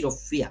feeling a bit of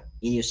fear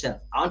in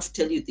yourself, I want to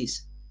tell you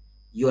this.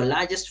 Your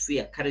largest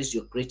fear carries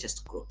your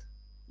greatest growth.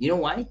 You know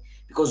why?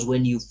 Because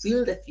when you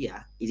feel the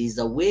fear, it is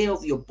a way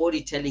of your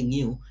body telling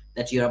you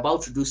that you're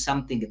about to do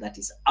something that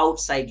is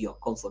outside your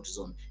comfort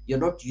zone. You're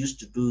not used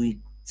to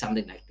doing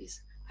something like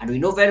this. And we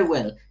know very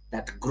well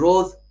that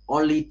growth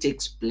only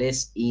takes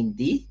place in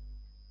the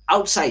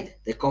outside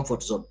the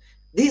comfort zone.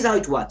 This is how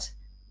it works.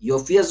 Your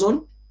fear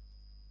zone,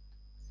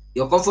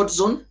 your comfort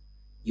zone,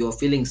 you're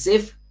feeling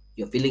safe,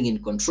 you're feeling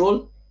in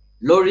control,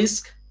 low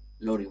risk,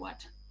 low reward.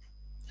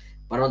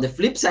 But on the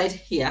flip side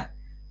here,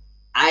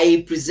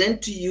 I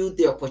present to you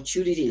the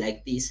opportunity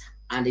like this,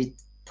 and it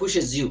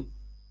pushes you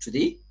to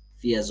the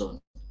fear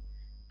zone.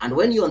 And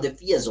when you're on the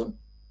fear zone,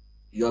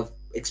 you're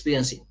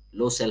experiencing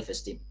low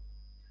self-esteem.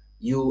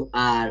 You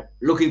are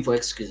looking for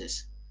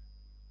excuses.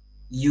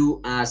 You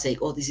are saying,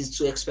 oh, this is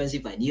too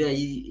expensive. I knew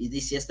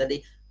this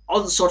yesterday.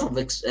 All sort of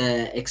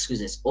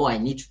excuses. Oh, I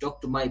need to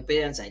talk to my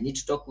parents. I need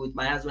to talk with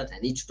my husband. I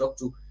need to talk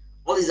to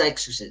all these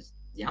excuses.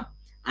 Yeah.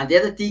 And the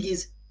other thing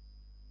is,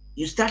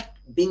 you start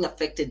being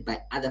affected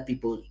by other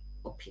people's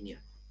opinion.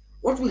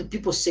 What will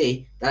people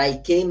say that I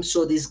came,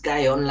 saw this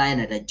guy online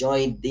and I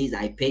joined this,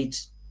 I paid,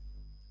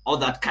 all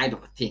that kind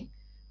of a thing,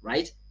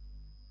 right?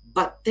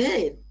 But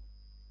then,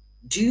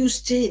 do you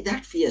stay in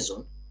that fear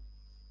zone?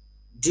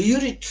 Do you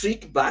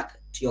retreat back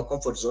to your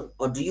comfort zone,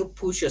 or do you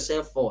push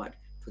yourself forward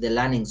to the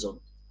learning zone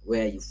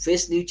where you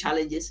face new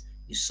challenges,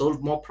 you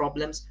solve more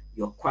problems,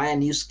 you acquire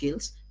new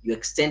skills, you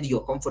extend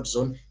your comfort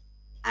zone?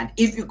 And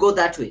if you go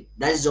that way,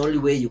 that is the only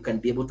way you can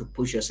be able to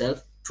push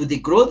yourself to the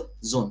growth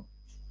zone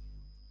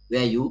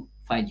where you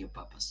find your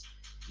purpose,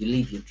 you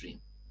live your dream,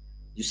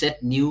 you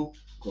set new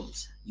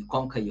goals, you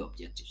conquer your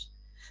objectives.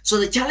 So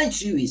the challenge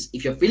to you is,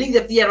 if you're feeling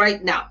the fear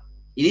right now,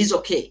 it is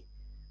okay.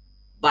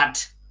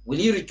 But will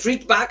you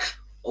retreat back,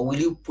 or will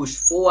you push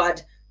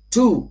forward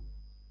to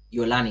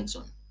your learning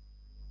zone?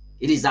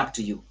 It is up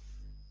to you.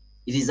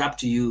 It is up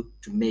to you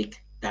to make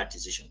that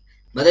decision.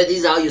 But this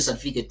is how your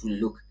certificate will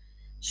look,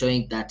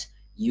 showing that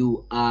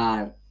you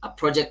are a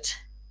project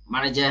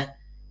manager,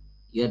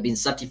 you have been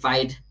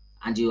certified,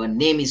 and your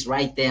name is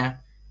right there.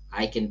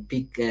 I can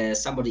pick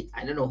somebody,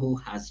 I don't know who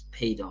has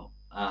paid off.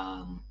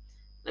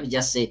 Let me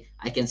just say,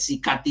 I can see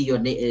Kathy, your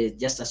name,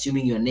 just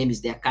assuming your name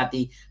is there.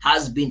 Kathy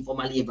has been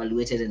formally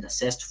evaluated and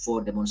assessed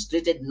for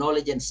demonstrated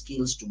knowledge and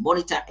skills to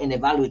monitor and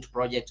evaluate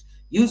projects,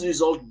 use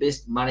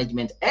result-based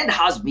management, and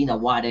has been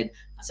awarded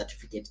a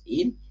certificate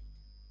in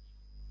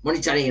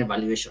monitoring and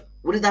evaluation.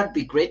 Wouldn't that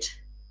be great?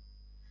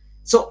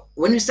 So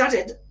when we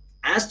started,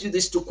 I asked you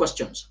these 2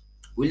 questions.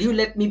 Will you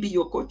let me be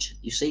your coach?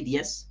 You said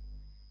yes.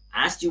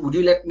 I asked you, would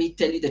you let me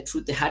tell you the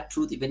truth, the hard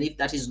truth, even if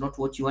that is not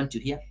what you want to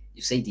hear?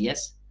 You said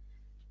yes.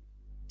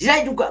 Did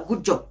I do a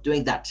good job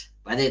doing that?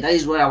 But that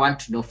is what I want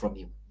to know from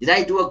you. Did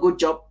I do a good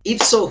job?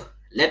 If so,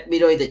 let me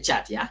know in the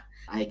chat, yeah?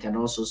 I can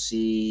also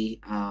see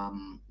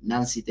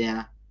Nancy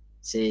there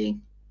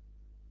saying,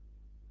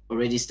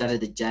 already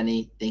started the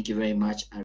journey. Thank you very much.